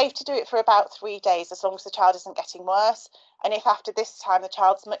 It's safe to do it for about 3 days as long as the child isn't getting worse. And if after this time the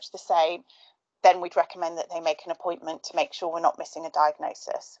child's much the same, then we'd recommend that they make an appointment to make sure we're not missing a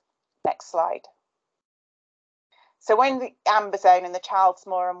diagnosis. Next slide. So when the amber zone and the child's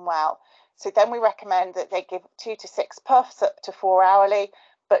more unwell, so then we recommend that they give 2 to 6 puffs up to 4 hourly,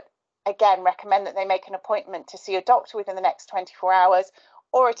 but again, recommend that they make an appointment to see a doctor within the next 24 hours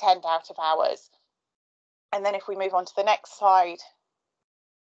or attend out of hours. And then if we move on to the next slide,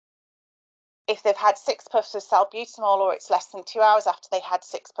 if they've had 6 puffs of salbutamol or it's less than 2 hours after they had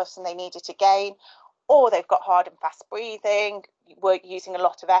 6 puffs and they needed to gain, or they've got hard and fast breathing, we're using a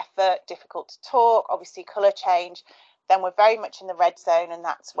lot of effort, difficult to talk, obviously colour change, then we're very much in the red zone, and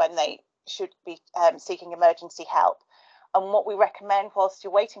that's when they should be seeking emergency help. And what we recommend whilst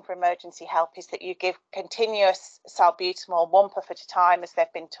you're waiting for emergency help is that you give continuous salbutamol 1 puff at a time as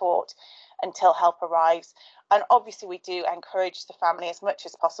they've been taught until help arrives. And obviously we do encourage the family as much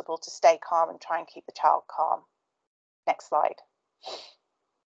as possible to stay calm and try and keep the child calm. Next slide.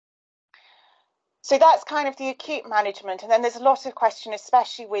 So that's kind of the acute management. And then there's a lot of question,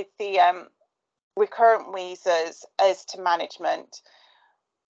 especially with the recurrent wheezers, as to management.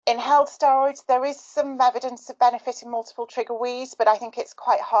 Inhaled steroids, there is some evidence of benefit in multiple trigger wheeze, but I think it's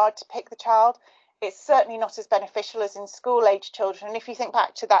quite hard to pick the child. It's certainly not as beneficial as in school-age children. And if you think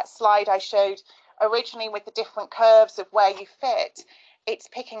back to that slide I showed originally with the different curves of where you fit, it's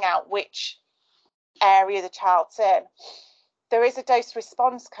picking out which area the child's in. There is a dose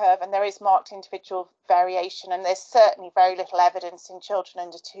response curve and there is marked individual variation, and there's certainly very little evidence in children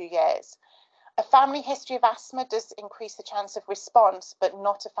under 2 years. A family history of asthma does increase the chance of response, but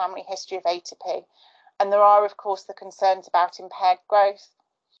not a family history of atopy. And there are, of course, the concerns about impaired growth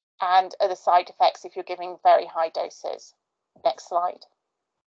and other side effects if you're giving very high doses. Next slide.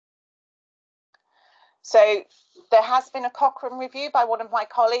 So there has been a Cochrane review by one of my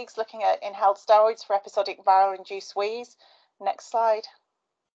colleagues looking at inhaled steroids for episodic viral induced wheeze. Next slide.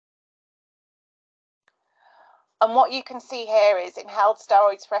 And what you can see here is inhaled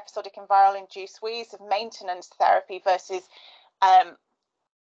steroids for episodic and viral induced wheeze of maintenance therapy versus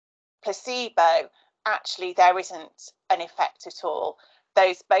placebo. Actually, there isn't an effect at all.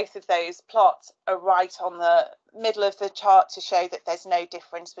 Both of those plots are right on the middle of the chart to show that there's no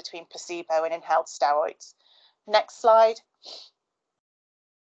difference between placebo and inhaled steroids. Next slide.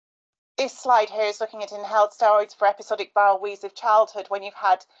 This slide here is looking at inhaled steroids for episodic viral wheeze of childhood when you've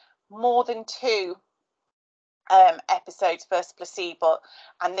had more than 2 episodes versus placebo,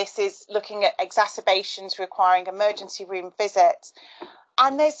 and this is looking at exacerbations requiring emergency room visits,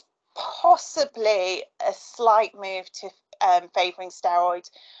 and there's possibly a slight move to favouring steroids,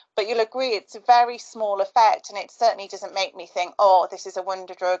 but you'll agree it's a very small effect, and it certainly doesn't make me think, oh, this is a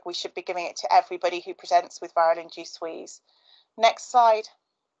wonder drug, we should be giving it to everybody who presents with viral induced wheeze. Next slide.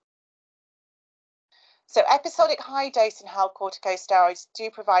 So episodic high-dose inhaled corticosteroids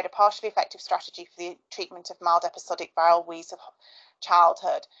do provide a partially effective strategy for the treatment of mild episodic viral wheeze of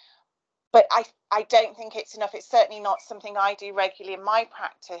childhood. But I don't think it's enough. It's certainly not something I do regularly in my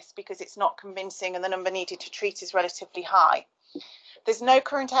practice because it's not convincing and the number needed to treat is relatively high. There's no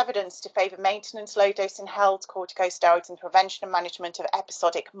current evidence to favour maintenance low-dose inhaled corticosteroids in prevention and management of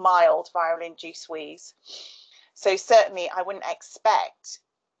episodic mild viral induced wheeze. So certainly I wouldn't expect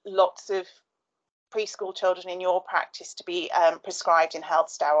lots of preschool children in your practice to be prescribed inhaled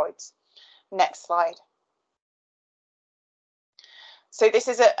steroids. Next slide. So this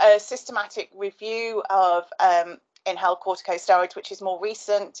is a systematic review of inhaled corticosteroids, which is more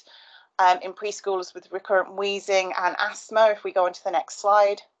recent in preschoolers with recurrent wheezing and asthma. If we go on to the next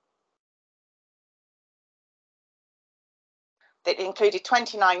slide. That included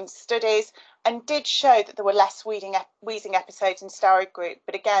 29 studies and did show that there were less wheezing episodes in steroid group,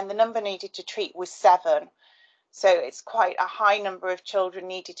 but again the number needed to treat was 7, so it's quite a high number of children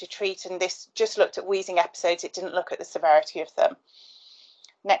needed to treat, and this just looked at wheezing episodes, it didn't look at the severity of them.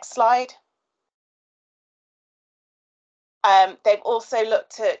 Next slide. They've also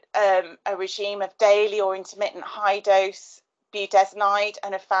looked at a regime of daily or intermittent high dose budesonide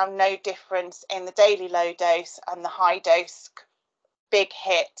and have found no difference in the daily low dose and the high dose big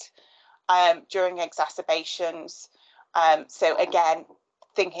hit during exacerbations. So again,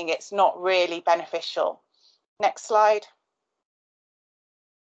 thinking it's not really beneficial. Next slide.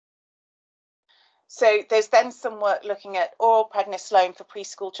 So there's then some work looking at oral prednisolone for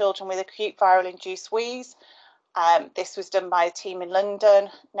preschool children with acute viral induced wheeze. This was done by a team in London.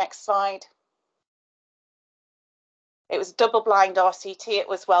 Next slide. It was a double-blind RCT. It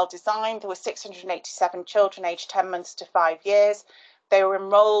was well designed. There were 687 children aged 10 months to 5 years. They were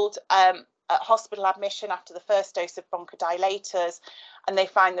enrolled at hospital admission after the first dose of bronchodilators, and they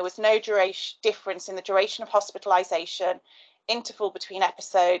found there was no difference in the duration of hospitalisation, interval between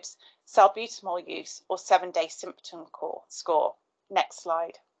episodes, salbutamol use, or 7-day symptom score. Next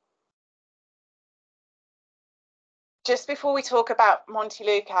slide. Just before we talk about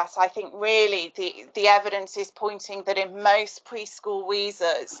Montelukast, I think really the evidence is pointing that in most preschool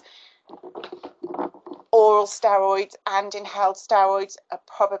wheezers, oral steroids and inhaled steroids are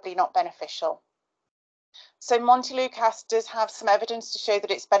probably not beneficial. So Montelukast does have some evidence to show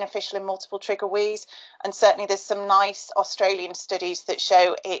that it's beneficial in multiple trigger wheeze, and certainly there's some nice Australian studies that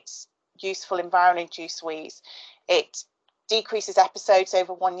show it's useful in viral induced wheeze. It decreases episodes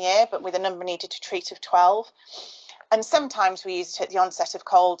over 1 year, but with a number needed to treat of 12. And sometimes we use it at the onset of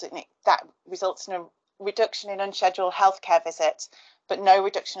cold, and that results in a reduction in unscheduled healthcare visits, but no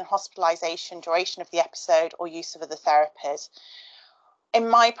reduction in hospitalisation, duration of the episode, or use of other therapies. In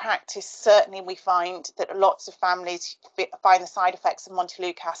my practice, certainly we find that lots of families find the side effects of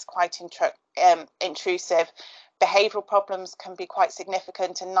Montelukast quite intrusive. Behavioural problems can be quite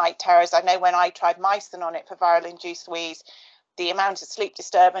significant, and night terrors. I know when I tried my son on it for viral induced wheeze, the amount of sleep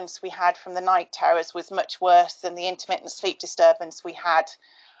disturbance we had from the night terrors was much worse than the intermittent sleep disturbance we had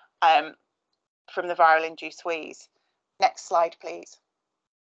from the viral induced wheeze. Next slide, please.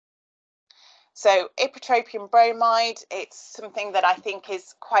 So ipratropium bromide, it's something that I think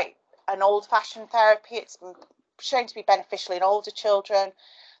is quite an old-fashioned therapy. It's been shown to be beneficial in older children.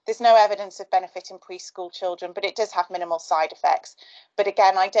 There's no evidence of benefit in preschool children, but it does have minimal side effects. But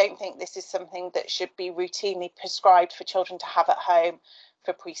again, I don't think this is something that should be routinely prescribed for children to have at home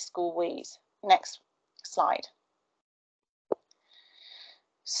for preschool wheeze. Next slide.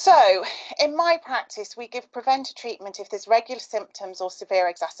 So in my practice, we give preventer treatment if there's regular symptoms or severe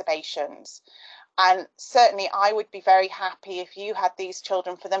exacerbations. And certainly I would be very happy if you had these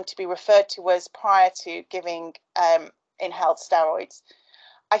children for them to be referred to us prior to giving inhaled steroids.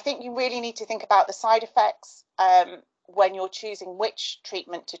 I think you really need to think about the side effects when you're choosing which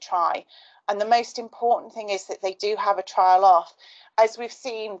treatment to try. And the most important thing is that they do have a trial off. As we've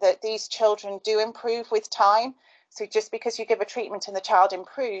seen that these children do improve with time. So just because you give a treatment and the child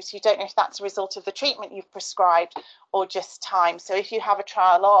improves, you don't know if that's a result of the treatment you've prescribed or just time. So if you have a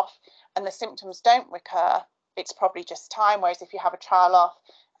trial off and the symptoms don't recur, it's probably just time. Whereas if you have a trial off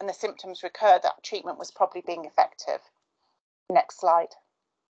and the symptoms recur, that treatment was probably being effective. Next slide.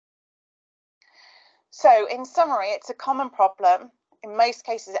 So in summary, it's a common problem. In most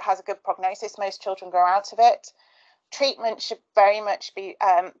cases, it has a good prognosis. Most children grow out of it. Treatment should very much be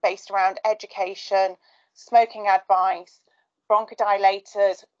based around education, smoking advice,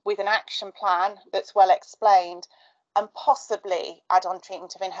 bronchodilators with an action plan that's well explained, and possibly add-on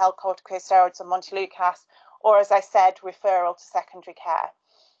treatment of inhaled corticosteroids and Montelukast, or as I said, referral to secondary care.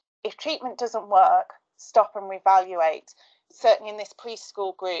 If treatment doesn't work, stop and reevaluate. Certainly in this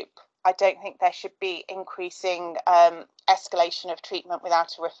preschool group, I don't think there should be increasing escalation of treatment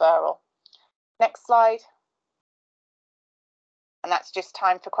without a referral. Next slide. And that's just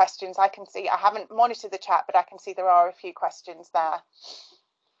time for questions. I can see, I haven't monitored the chat, but I can see there are a few questions there.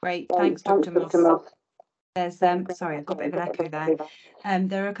 Great, thanks, Dr. Moss. There's sorry, I've got a bit of an echo there.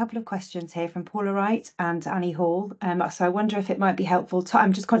 There are a couple of questions here from Paula Wright and Annie Hall. So I wonder if it might be helpful.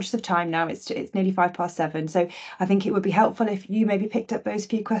 I'm just conscious of time now. It's nearly 7:05. So I think it would be helpful if you maybe picked up those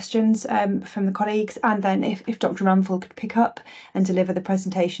few questions from the colleagues, and then if Dr. Ramphul could pick up and deliver the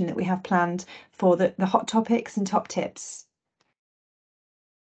presentation that we have planned for the hot topics and top tips.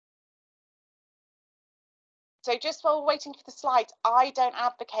 So just while we're waiting for the slides, I don't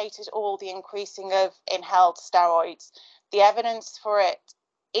advocate at all the increasing of inhaled steroids. The evidence for it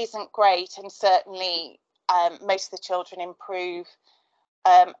isn't great, and certainly most of the children improve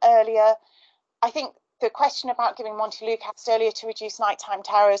earlier. I think the question about giving Montelukast earlier to reduce nighttime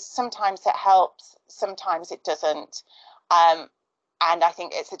terrors, sometimes it helps, sometimes it doesn't. And I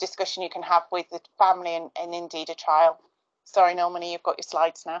think it's a discussion you can have with the family and indeed a trial. Sorry, Neelmanee, you've got your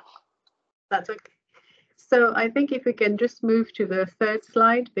slides now. That's okay. So I think if we can just move to the third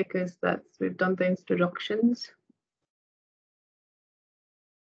slide, because we've done the introductions.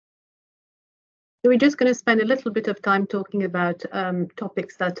 So we're just going to spend a little bit of time talking about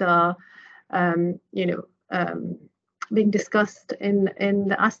topics that are, being discussed in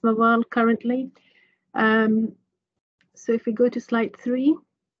the asthma world currently. So if we go to slide 3,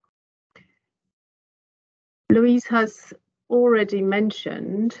 Louise has already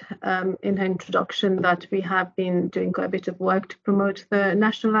mentioned in her introduction that we have been doing quite a bit of work to promote the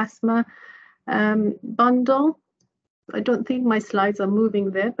National Asthma Bundle. I don't think my slides are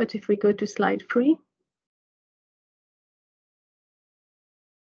moving there, but if we go to slide 3.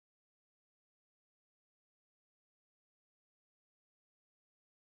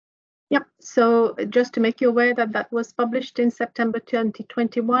 Yep, so just to make you aware that that was published in September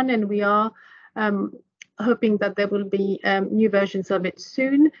 2021, and we are hoping that there will be new versions of it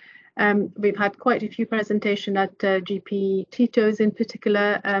soon. We've had quite a few presentations at GP Tito's in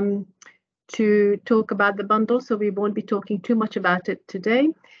particular to talk about the bundle, so we won't be talking too much about it today.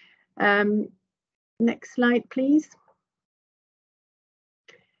 Next slide, please.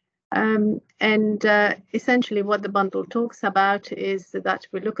 Essentially what the bundle talks about is that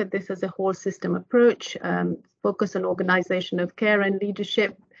we look at this as a whole system approach, focus on organization of care and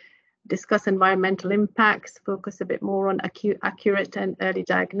leadership, discuss environmental impacts, focus a bit more on accurate and early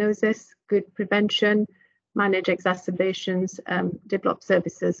diagnosis, good prevention, manage exacerbations, develop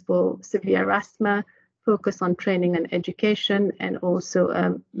services for severe asthma, focus on training and education, and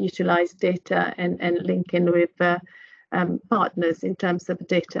also utilize data and link in with partners in terms of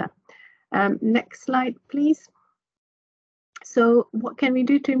data. Next slide, please. So what can we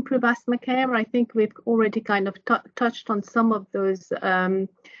do to improve asthma care? I think we've already kind of touched on some of those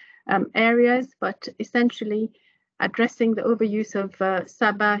areas, but essentially addressing the overuse of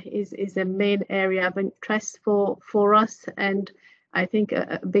SABA is a main area of interest for us. And I think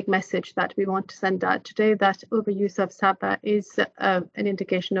a big message that we want to send out today, that overuse of SABA is an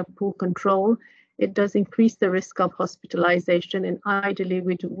indication of poor control. It does increase the risk of hospitalization, and ideally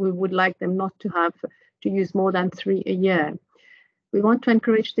we would like them not to have to use more than 3 a year. We want to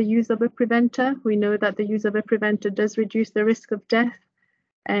encourage the use of a preventer. We know that the use of a preventer does reduce the risk of death,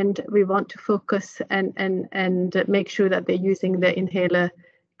 and we want to focus and make sure that they're using the inhaler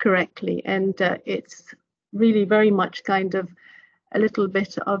correctly. And it's really very much kind of a little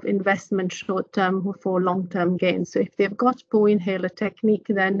bit of investment short-term for long-term gain. So if they've got poor inhaler technique,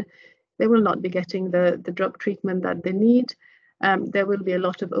 then they will not be getting the drug treatment that they need. There will be a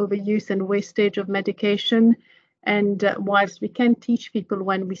lot of overuse and wastage of medication. And whilst we can teach people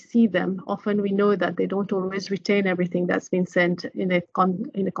when we see them, often we know that they don't always retain everything that's been sent in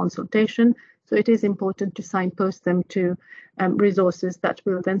a consultation. So it is important to signpost them to resources that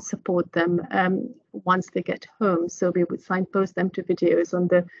will then support them once they get home. So we would signpost them to videos on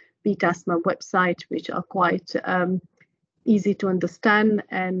the Beat Asthma website, which are quite easy to understand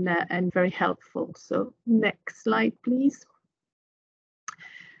and very helpful. So next slide, please.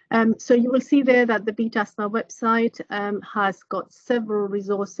 So you will see there that the Beat Asthma website has got several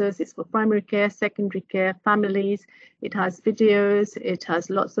resources. It's for primary care, secondary care, families. It has videos. It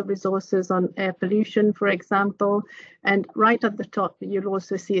has lots of resources on air pollution, for example. And right at the top, you'll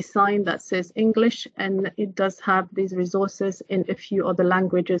also see a sign that says English, and it does have these resources in a few other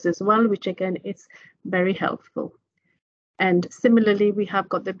languages as well, which again, is very helpful. And similarly, we have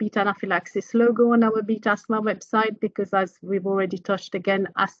got the Beat Anaphylaxis logo on our Beat Asthma website, because as we've already touched again,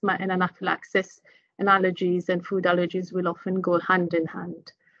 asthma and anaphylaxis and allergies and food allergies will often go hand in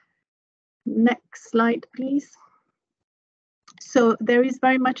hand. Next slide, please. So there is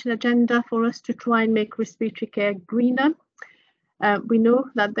very much an agenda for us to try and make respiratory care greener. We know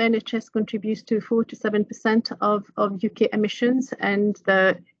that the NHS contributes to 4 to 7% of UK emissions, and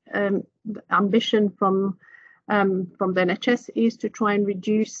the ambition from the NHS is to try and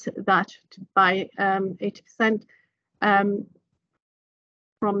reduce that by 80%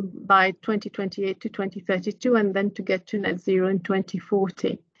 by 2028 to 2032, and then to get to net zero in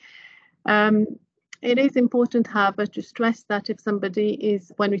 2040. It is important, however, to stress that if somebody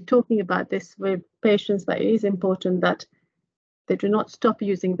is, when we're talking about this with patients, that it is important that they do not stop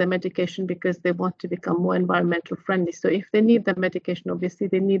using the medication because they want to become more environmental friendly. So if they need the medication, obviously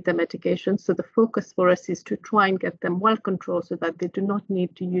they need the medication. So the focus for us is to try and get them well controlled so that they do not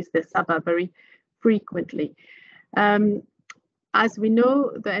need to use their SABA very frequently. As we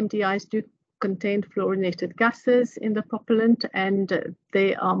know, the MDIs do contain fluorinated gases in the propellant, and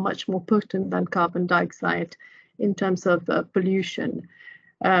they are much more potent than carbon dioxide in terms of pollution.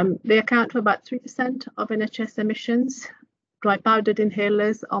 They account for about 3% of NHS emissions. Dry powdered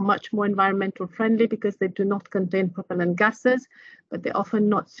inhalers are much more environmental friendly because they do not contain propellant gases, but they're often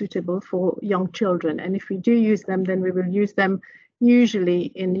not suitable for young children. And if we do use them, then we will use them usually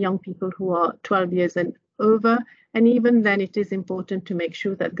in young people who are 12 years and over. And even then, it is important to make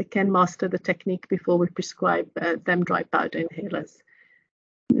sure that they can master the technique before we prescribe them dry powder inhalers.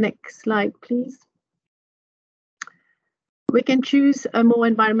 Next slide, please. We can choose a more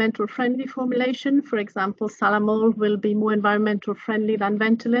environmental friendly formulation. For example, Salamol will be more environmental friendly than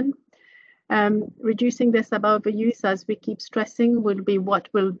Ventolin. Reducing the SABA overuse, as we keep stressing, will be what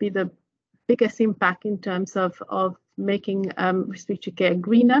will be the biggest impact in terms of making respiratory care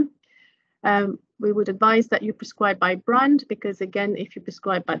greener. We would advise that you prescribe by brand, because again, if you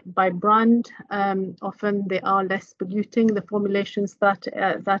prescribe by brand, often they are less polluting, the formulations that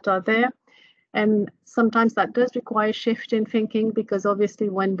are there. And sometimes that does require a shift in thinking, because obviously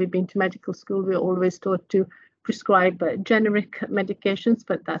when we've been to medical school, we're always taught to prescribe generic medications,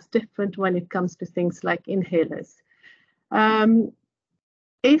 but that's different when it comes to things like inhalers.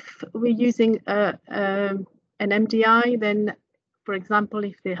 If we're using an MDI, then, for example,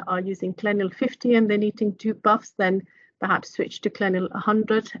 if they are using Clenil 50 and they're needing 2 puffs, then perhaps switch to Clenil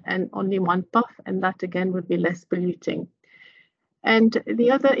 100 and only 1 puff, and that again would be less polluting. And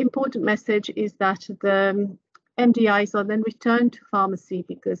the other important message is that the MDIs are then returned to pharmacy,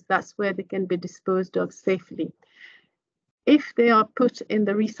 because that's where they can be disposed of safely. If they are put in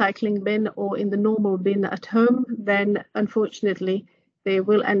the recycling bin or in the normal bin at home, then unfortunately they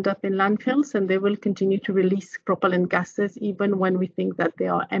will end up in landfills and they will continue to release propellant gases even when we think that they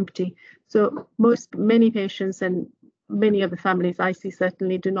are empty. So many patients and many of the families I see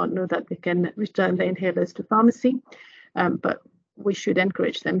certainly do not know that they can return their inhalers to pharmacy, but we should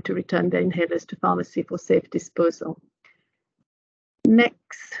encourage them to return their inhalers to pharmacy for safe disposal.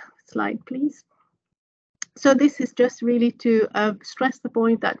 Next slide, please. So this is just really to stress the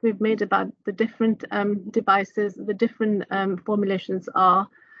point that we've made about the different devices. The different formulations are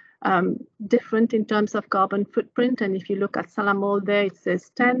different in terms of carbon footprint. And if you look at Salamol there, it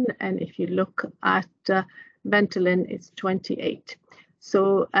says 10. And if you look at Ventolin, it's 28.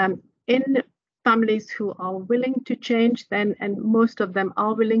 So in families who are willing to change, then, and most of them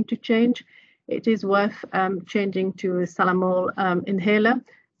are willing to change, it is worth changing to a Salamol inhaler.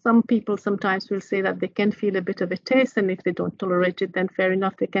 Some people sometimes will say that they can feel a bit of a taste, and if they don't tolerate it, then fair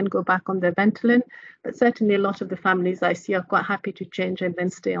enough, they can go back on their Ventolin. But certainly a lot of the families I see are quite happy to change and then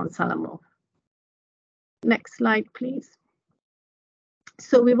stay on Salamol. Next slide, please.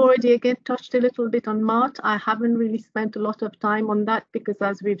 So we've already again touched a little bit on MART. I haven't really spent a lot of time on that because,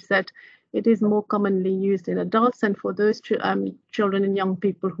 as we've said, it is more commonly used in adults, and for those children and young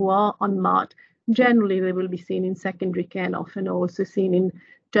people who are on MART, generally they will be seen in secondary care and often also seen in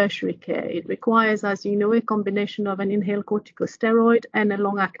tertiary care. It requires, as you know, a combination of an inhaled corticosteroid and a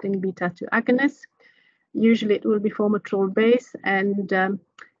long-acting beta-2 agonist. Usually it will be formoterol based, and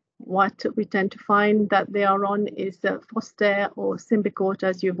what we tend to find that they are on is Foster or Symbicort,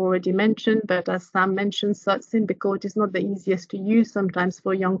 as you've already mentioned. But as Sam mentioned, Symbicort is not the easiest to use sometimes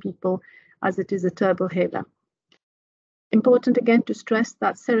for young people, as it is a turbohaler. Important again to stress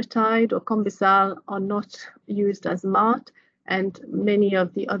that Seretide or Combisal are not used as MART, and many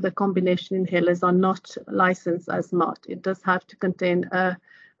of the other combination inhalers are not licensed as MART. It does have to contain a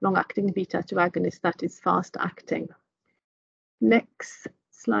long-acting beta-2 agonist that is fast-acting. Next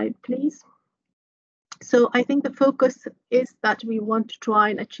slide, please. So I think the focus is that we want to try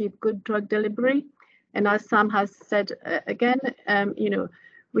and achieve good drug delivery. And as Sam has said again,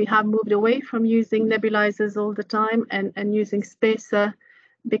 we have moved away from using nebulizers all the time and using spacer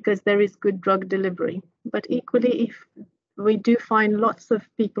because there is good drug delivery. But equally, if we do find lots of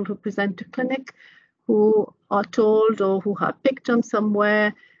people who present to clinic who are told or who have picked them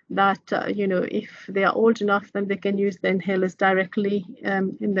somewhere that, if they are old enough, then they can use the inhalers directly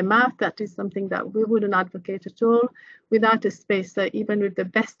in the mouth. That is something that we wouldn't advocate at all. Without a spacer, even with the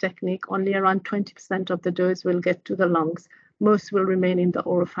best technique, only around 20% of the dose will get to the lungs. Most will remain in the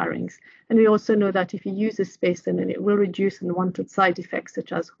oropharynx. And we also know that if you use a spacer, then it will reduce unwanted side effects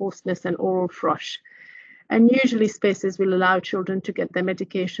such as hoarseness and oral thrush. And usually spacers will allow children to get their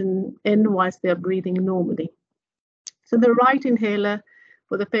medication in whilst they're breathing normally. So the right inhaler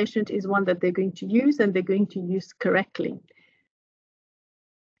for the patient is one that they're going to use, and they're going to use correctly.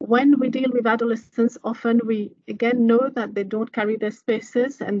 When we deal with adolescents, often we again know that they don't carry their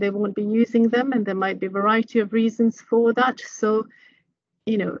spacers and they won't be using them, and there might be a variety of reasons for that. So,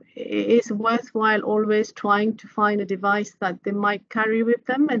 it is worthwhile always trying to find a device that they might carry with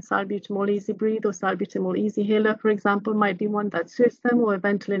them, and salbutamol easy breathe or salbutamol easy haler, for example, might be one that suits them, or a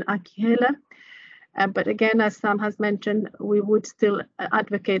Ventolin Accuhaler. But again, as Sam has mentioned, we would still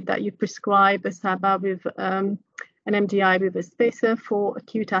advocate that you prescribe a SABA with an MDI with a spacer for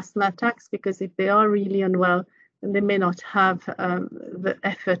acute asthma attacks, because if they are really unwell, and they may not have the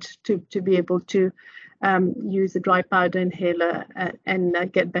effort to be able to use a dry powder inhaler and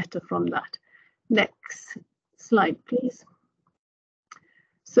get better from that. Next slide, please.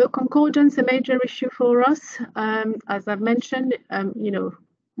 So concordance, a major issue for us. As I've mentioned,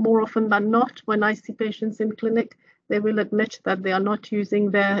 more often than not, when I see patients in clinic, they will admit that they are not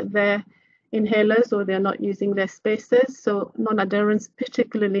using their inhalers or they're not using their spacers. So non-adherence,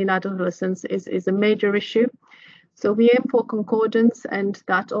 particularly in adolescents, is a major issue. So we aim for concordance, and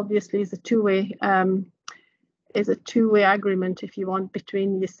that obviously is a two-way agreement, if you want,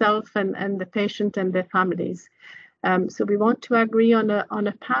 between yourself and the patient and their families. So we want to agree on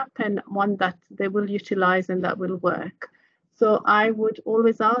a PAP and one that they will utilize and that will work. So I would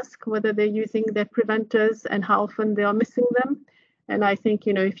always ask whether they're using their preventers and how often they are missing them. And I think,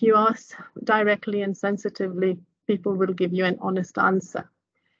 if you ask directly and sensitively, people will give you an honest answer.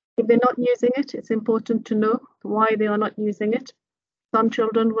 If they're not using it, it's important to know why they are not using it. Some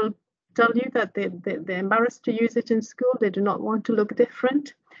children will tell you that they're embarrassed to use it in school. They do not want to look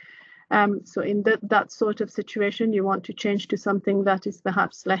different. So in that sort of situation, you want to change to something that is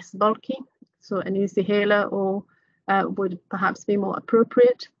perhaps less bulky. So an easyhaler or would perhaps be more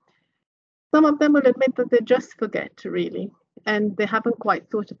appropriate. Some of them will admit that they just forget, really, and they haven't quite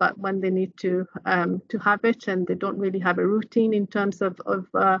thought about when they need to have it, and they don't really have a routine in terms of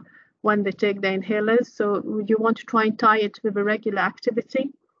when they take their inhalers. So you want to try and tie it with a regular activity.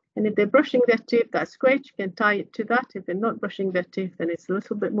 And if they're brushing their teeth, that's great. You can tie it to that. If they're not brushing their teeth, then it's a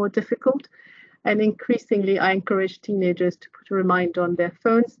little bit more difficult. And increasingly, I encourage teenagers to put a reminder on their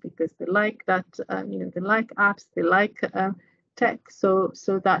phones because they like that, they like apps, they like tech. So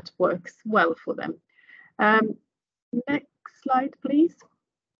that works well for them. Next slide, please.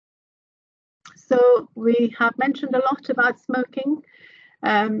 So we have mentioned a lot about smoking.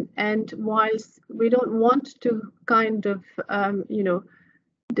 And whilst we don't want to kind of,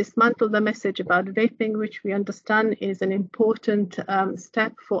 dismantle the message about vaping, which we understand is an important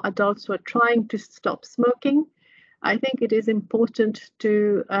step for adults who are trying to stop smoking, I think it is important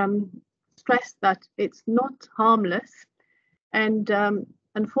to stress that it's not harmless. And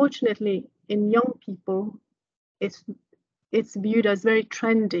unfortunately, in young people, it's viewed as very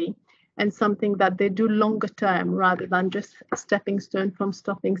trendy and something that they do longer term rather than just a stepping stone from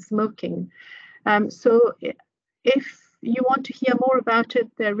stopping smoking. So if you want to hear more about it,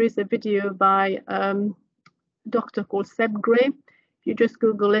 there is a video by a doctor called Seb Gray. If you just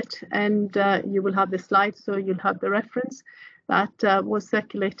Google it, and you will have the slides, so you'll have the reference that was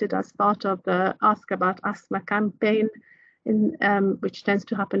circulated as part of the Ask About Asthma campaign, which tends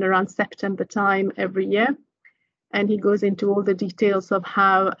to happen around September time every year. And he goes into all the details of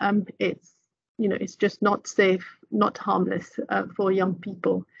how it's just not safe, not harmless for young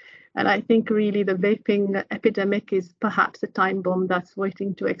people. And I think really the vaping epidemic is perhaps a time bomb that's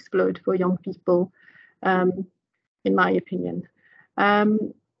waiting to explode for young people, in my opinion.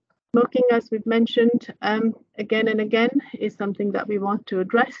 Smoking, as we've mentioned again and again, is something that we want to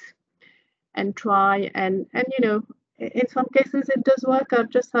address and try. And in some cases it does work. I've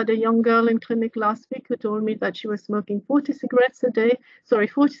just had a young girl in clinic last week who told me that she was smoking 40 cigarettes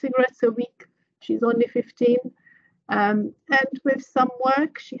a week. She's only 15. And with some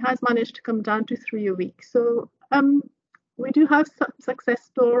work, she has managed to come down to 3 a week. So we do have some success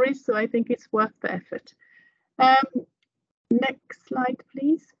stories, so I think it's worth the effort. Next slide,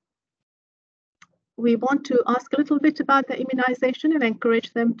 please. We want to ask a little bit about the immunization and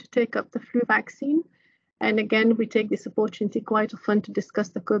encourage them to take up the flu vaccine. And again, we take this opportunity quite often to discuss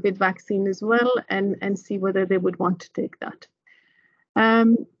the COVID vaccine as well and see whether they would want to take that.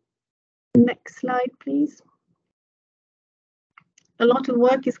 Next slide, please. A lot of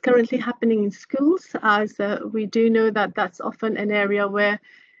work is currently happening in schools, as we do know that that's often an area where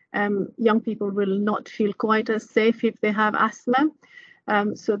young people will not feel quite as safe if they have asthma.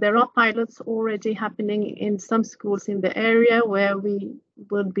 So there are pilots already happening in some schools in the area where we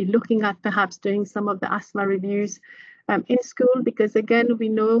will be looking at perhaps doing some of the asthma reviews in school, because again, we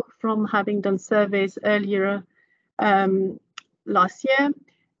know from having done surveys earlier last year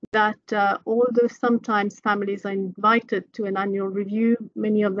that although sometimes families are invited to an annual review,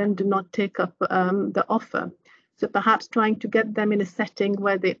 many of them do not take up the offer. So perhaps trying to get them in a setting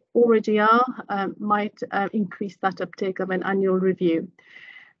where they already are might increase that uptake of an annual review.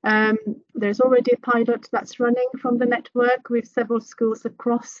 There's already a pilot that's running from the network with several schools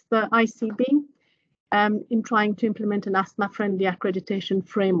across the ICB in trying to implement an asthma-friendly accreditation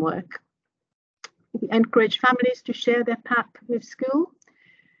framework. We encourage families to share their PAP with school.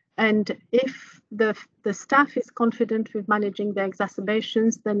 And if the staff is confident with managing their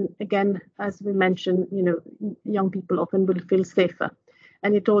exacerbations, then again, as we mentioned, young people often will feel safer.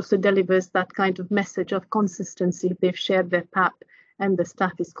 And it also delivers that kind of message of consistency if they've shared their PAP and the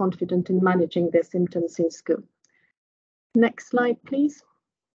staff is confident in managing their symptoms in school. Next slide, please.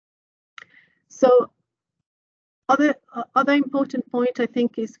 So other important point, I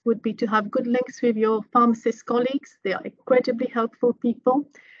think, would be to have good links with your pharmacist colleagues. They are incredibly helpful people,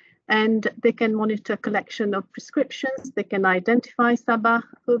 and they can monitor collection of prescriptions. They can identify SABA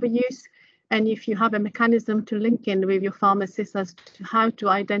overuse. And if you have a mechanism to link in with your pharmacist as to how to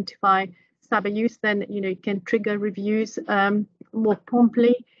identify SABA use, then you can trigger reviews more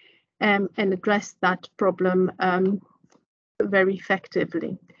promptly and address that problem very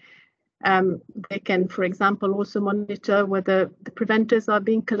effectively. They can, for example, also monitor whether the preventers are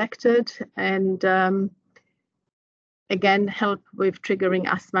being collected and again, help with triggering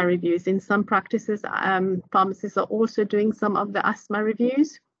asthma reviews. In some practices, pharmacists are also doing some of the asthma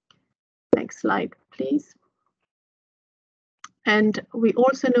reviews. Next slide, please. And we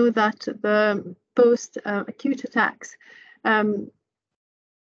also know that the post-acute attacks,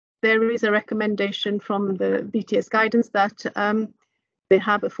 there is a recommendation from the BTS guidance that they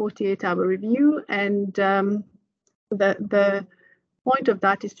have a 48-hour review, and the point of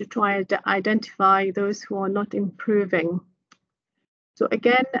that is to try to identify those who are not improving. So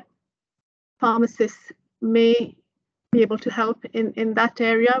again, pharmacists may be able to help in that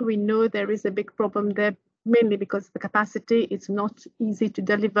area. We know there is a big problem there, mainly because the capacity is not easy to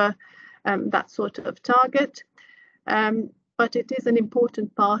deliver that sort of target. But it is an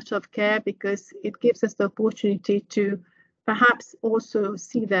important part of care because it gives us the opportunity to perhaps also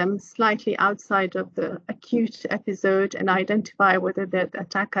see them slightly outside of the acute episode and identify whether the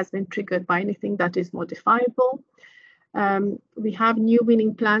attack has been triggered by anything that is modifiable. We have new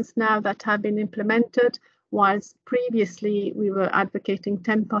weaning plans now that have been implemented, whilst previously we were advocating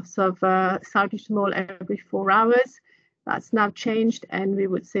 10 puffs of salbutamol every 4 hours. That's now changed, and we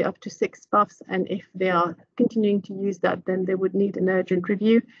would say up to 6 puffs. And if they are continuing to use that, then they would need an urgent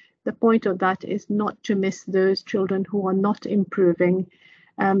review. The point of that is not to miss those children who are not improving,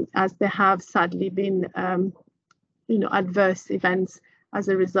 as there have sadly been, adverse events as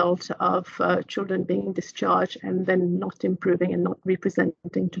a result of children being discharged and then not improving and not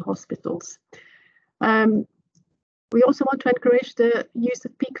representing to hospitals. We also want to encourage the use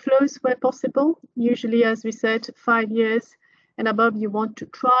of peak flows where possible. Usually, as we said, 5 years and above you want to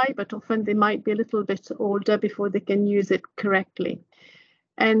try, but often they might be a little bit older before they can use it correctly.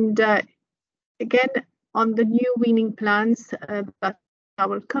 And again, on the new weaning plans that I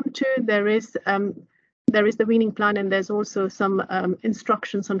will come to, there is the weaning plan, and there's also some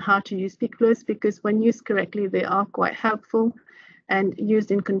instructions on how to use peak flows, because when used correctly, they are quite helpful, and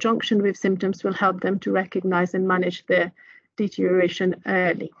used in conjunction with symptoms will help them to recognize and manage their deterioration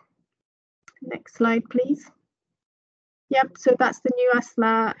early. Next slide, please. Yep, so that's the new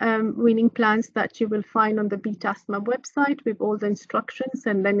asthma weaning plans that you will find on the Beat Asthma website with all the instructions,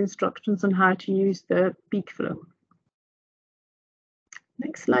 and then instructions on how to use the peak flow.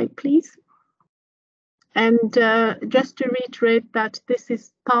 Next slide, please. And just to reiterate that this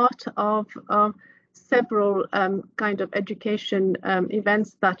is part of several kind of education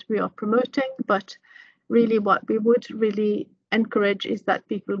events that we are promoting, but really what we would really encourage is that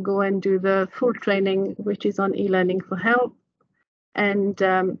people go and do the full training, which is on e-learning for health, and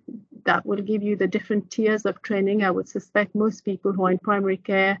that will give you the different tiers of training. I would suspect most people who are in primary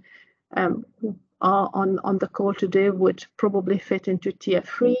care who are on the call today would probably fit into tier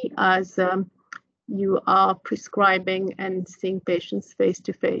 3, as you are prescribing and seeing patients face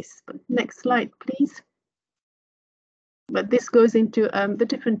to face. But next slide, please. But this goes into the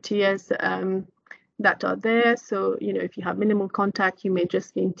different tiers that are there. So, if you have minimal contact, you may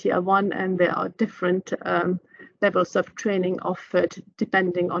just be in tier 1, and there are different levels of training offered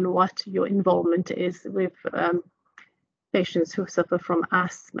depending on what your involvement is with patients who suffer from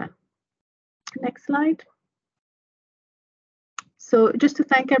asthma. Next slide. So just to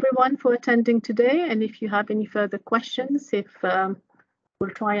thank everyone for attending today, and if you have any further questions, we'll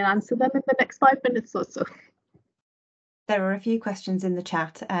try and answer them in the next 5 minutes or so. There are a few questions in the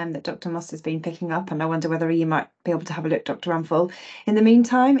chat that Dr. Moss has been picking up, and I wonder whether you might be able to have a look, Dr. Ramphul. In the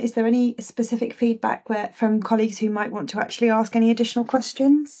meantime, is there any specific feedback from colleagues who might want to actually ask any additional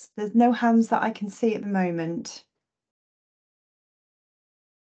questions? There's no hands that I can see at the moment.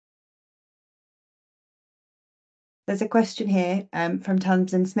 There's a question here from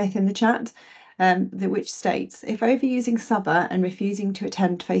Tamsin Smith in the chat. which states, if overusing SABA and refusing to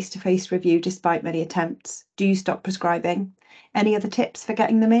attend face-to-face review despite many attempts, do you stop prescribing? Any other tips for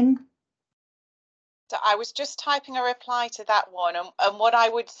getting them in? So I was just typing a reply to that one, and what I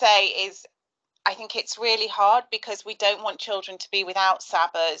would say is I think it's really hard because we don't want children to be without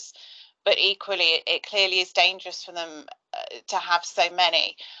SABAs, but equally it clearly is dangerous for them to have so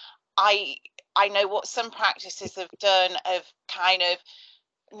many. I know what some practices have done of kind of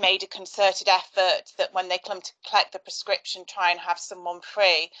made a concerted effort that when they come to collect the prescription, try and have someone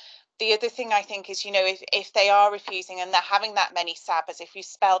free. The other thing I think is, you know, if they are refusing and they're having that many SABAs, if you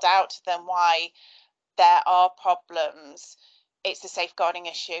spelled out to them why there are problems, it's a safeguarding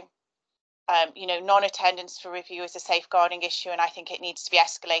issue. You know, non-attendance for review is a safeguarding issue, and I think it needs to be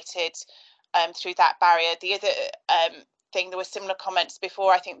escalated through that barrier. The other thing, there were similar comments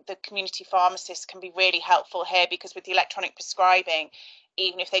before. I think the community pharmacists can be really helpful here, because with the electronic prescribing,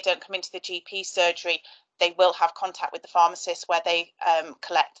 even if they don't come into the GP surgery, they will have contact with the pharmacist where they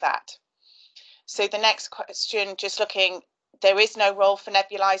collect that. So the next question, just looking, there is no role for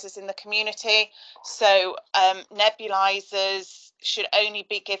nebulizers in the community. So nebulizers should only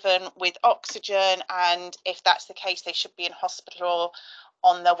be given with oxygen, and if that's the case, they should be in hospital or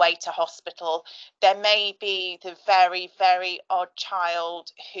on their way to hospital. There may be the very, very odd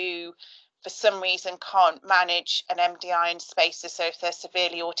child who for some reason can't manage an MDI in spaces, so if they're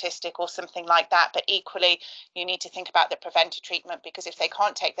severely autistic or something like that, but equally you need to think about the preventer treatment, because if they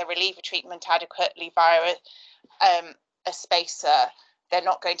can't take their reliever treatment adequately via a spacer, they're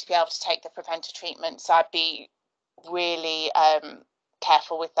not going to be able to take the preventer treatment. So I'd be really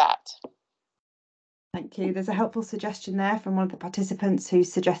careful with that. Thank you. There's a helpful suggestion there from one of the participants who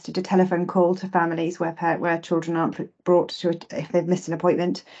suggested a telephone call to families where children aren't brought to if they've missed an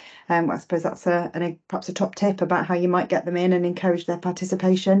appointment. I suppose that's perhaps a top tip about how you might get them in and encourage their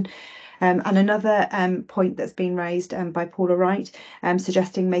participation. And another point that's been raised by Paula Wright,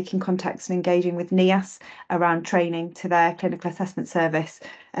 suggesting making contacts and engaging with NEAS around training to their clinical assessment service.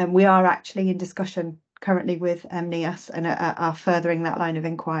 We are actually in discussion currently with NEAS and are furthering that line of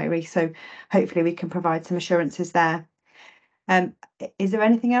inquiry. So hopefully we can provide some assurances there. Is there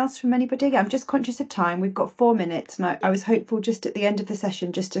anything else from anybody? I'm just conscious of time. We've got 4 minutes, and I was hopeful just at the end of the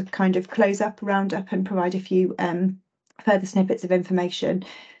session just to kind of close up, round up, and provide a few further snippets of information.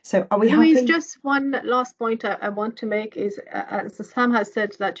 So are we Louise, happy? just one last point I want to make is, as Sam has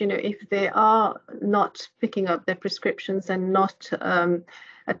said, that, you know, if they are not picking up their prescriptions and not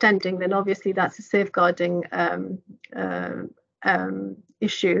attending, then obviously that's a safeguarding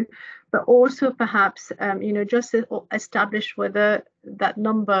issue. But also perhaps, you know, just establish whether that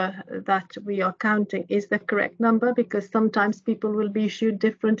number that we are counting is the correct number, because sometimes people will be issued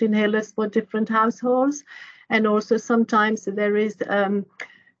different inhalers for different households. And also sometimes there is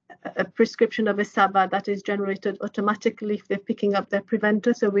a prescription of a SABA that is generated automatically if they're picking up their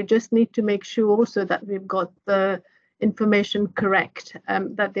preventer. So we just need to make sure also that we've got the information correct,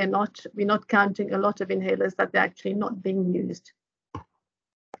 that we're not counting a lot of inhalers that they're actually not being used.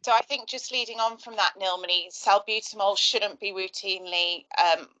 So I think just leading on from that, Neelmanee, salbutamol shouldn't be routinely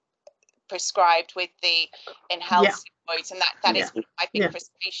prescribed with the inhaled steroids, and that is one of my big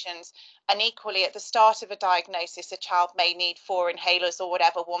frustrations. And equally, at the start of a diagnosis, a child may need 4 inhalers or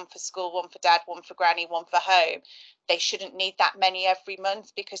whatever, one for school, one for dad, one for granny, one for home. They shouldn't need that many every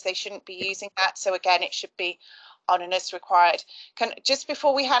month, because they shouldn't be using that. So again, it should be on and as required. Just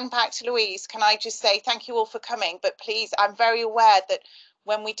before we hand back to Louise, can I just say thank you all for coming, but please, I'm very aware that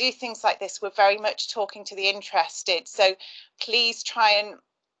when we do things like this, we're very much talking to the interested. So please try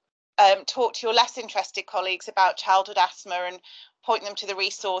and talk to your less interested colleagues about childhood asthma and point them to the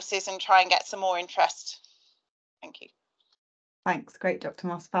resources and try and get some more interest. Thank you. Thanks. Great, Dr.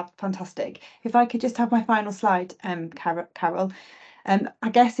 Moss. Fantastic. If I could just have my final slide, Carol. I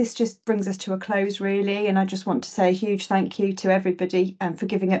guess this just brings us to a close, really, and I just want to say a huge thank you to everybody for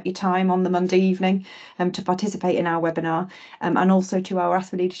giving up your time on the Monday evening to participate in our webinar, and also to our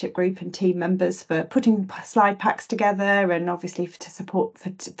asthma leadership group and team members for putting slide packs together, and obviously for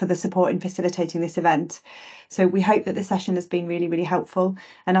the support in facilitating this event. So we hope that the session has been really, really helpful.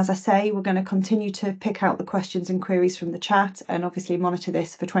 And as I say, we're going to continue to pick out the questions and queries from the chat, and obviously monitor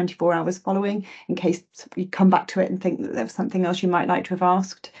this for 24 hours following, in case you come back to it and think that there was something else you might like to have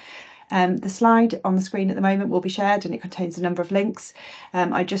asked. The slide on the screen at the moment will be shared, and it contains a number of links.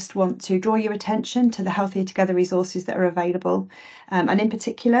 I just want to draw your attention to the Healthier Together resources that are available. And in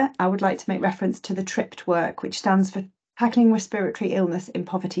particular, I would like to make reference to the TRIPPED work, which stands for Tackling Respiratory Illness in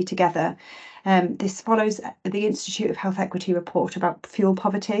Poverty Together. This follows the Institute of Health Equity report about fuel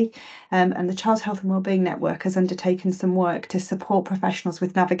poverty, and the Child Health and Wellbeing Network has undertaken some work to support professionals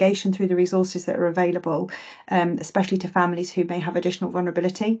with navigation through the resources that are available, especially to families who may have additional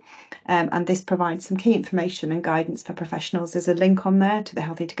vulnerability. And this provides some key information and guidance for professionals. There's a link on there to the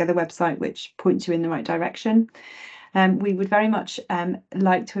Healthier Together website which points you in the right direction. We would very much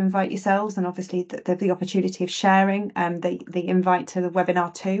like to invite yourselves, and obviously the opportunity of sharing the invite to the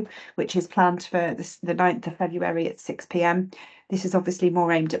webinar 2, which is planned for the 9th of February at 6 p.m. This is obviously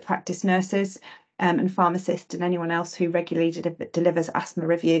more aimed at practice nurses and pharmacists and anyone else who regularly delivers asthma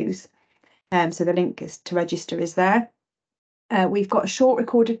reviews. So the link to register is there. We've got a short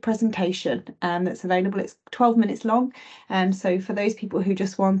recorded presentation that's available. It's 12 minutes long. So for those people who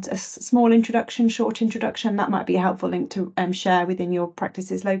just want a small introduction, short introduction, that might be a helpful link to share within your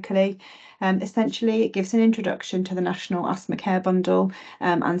practices locally. Essentially, it gives an introduction to the National Asthma Care Bundle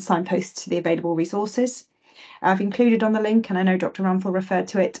and signposts to the available resources. I've included on the link, and I know Dr. Ramphul referred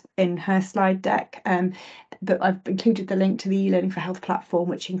to it in her slide deck, but I've included the link to the e-learning for health platform,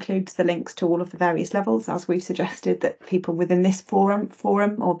 which includes the links to all of the various levels, as we've suggested that people within this forum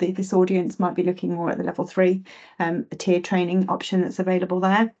or this audience might be looking more at the level 3 tiered training option that's available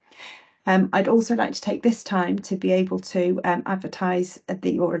there. I'd also like to take this time to be able to advertise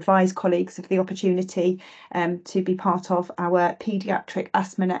or advise colleagues of the opportunity to be part of our Paediatric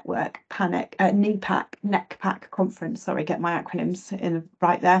Asthma Network NEPAC conference. Sorry, get my acronyms in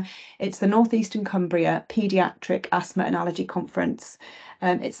right there. It's the North Eastern Cumbria Paediatric Asthma and Allergy Conference.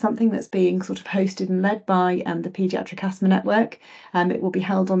 It's something that's being sort of hosted and led by the Paediatric Asthma Network. It will be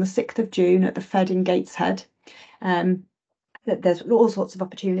held on the 6th of June at the Fed in Gateshead. There's all sorts of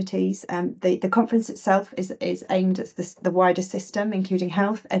opportunities. The conference itself is aimed at the wider system, including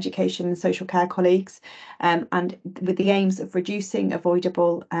health, education and social care colleagues, and with the aims of reducing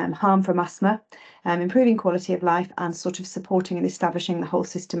avoidable harm from asthma, improving quality of life and sort of supporting and establishing the whole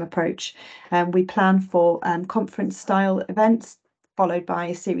system approach. We plan for conference style events followed by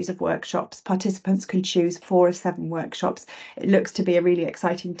a series of workshops. Participants can choose 4 of 7 workshops. It looks to be a really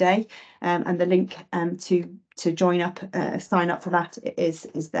exciting day, and the link to join up, sign up for that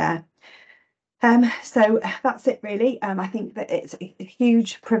is there. So that's it really. I think that it's a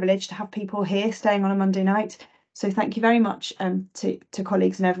huge privilege to have people here staying on a Monday night. So thank you very much to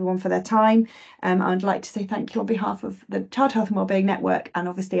colleagues and everyone for their time. I'd like to say thank you on behalf of the Child Health and Wellbeing Network and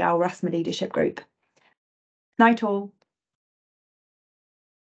obviously our asthma leadership group. Night all.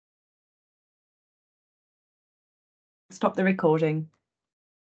 Stop the recording.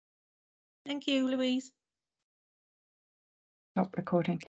 Thank you, Louise. Stop recording.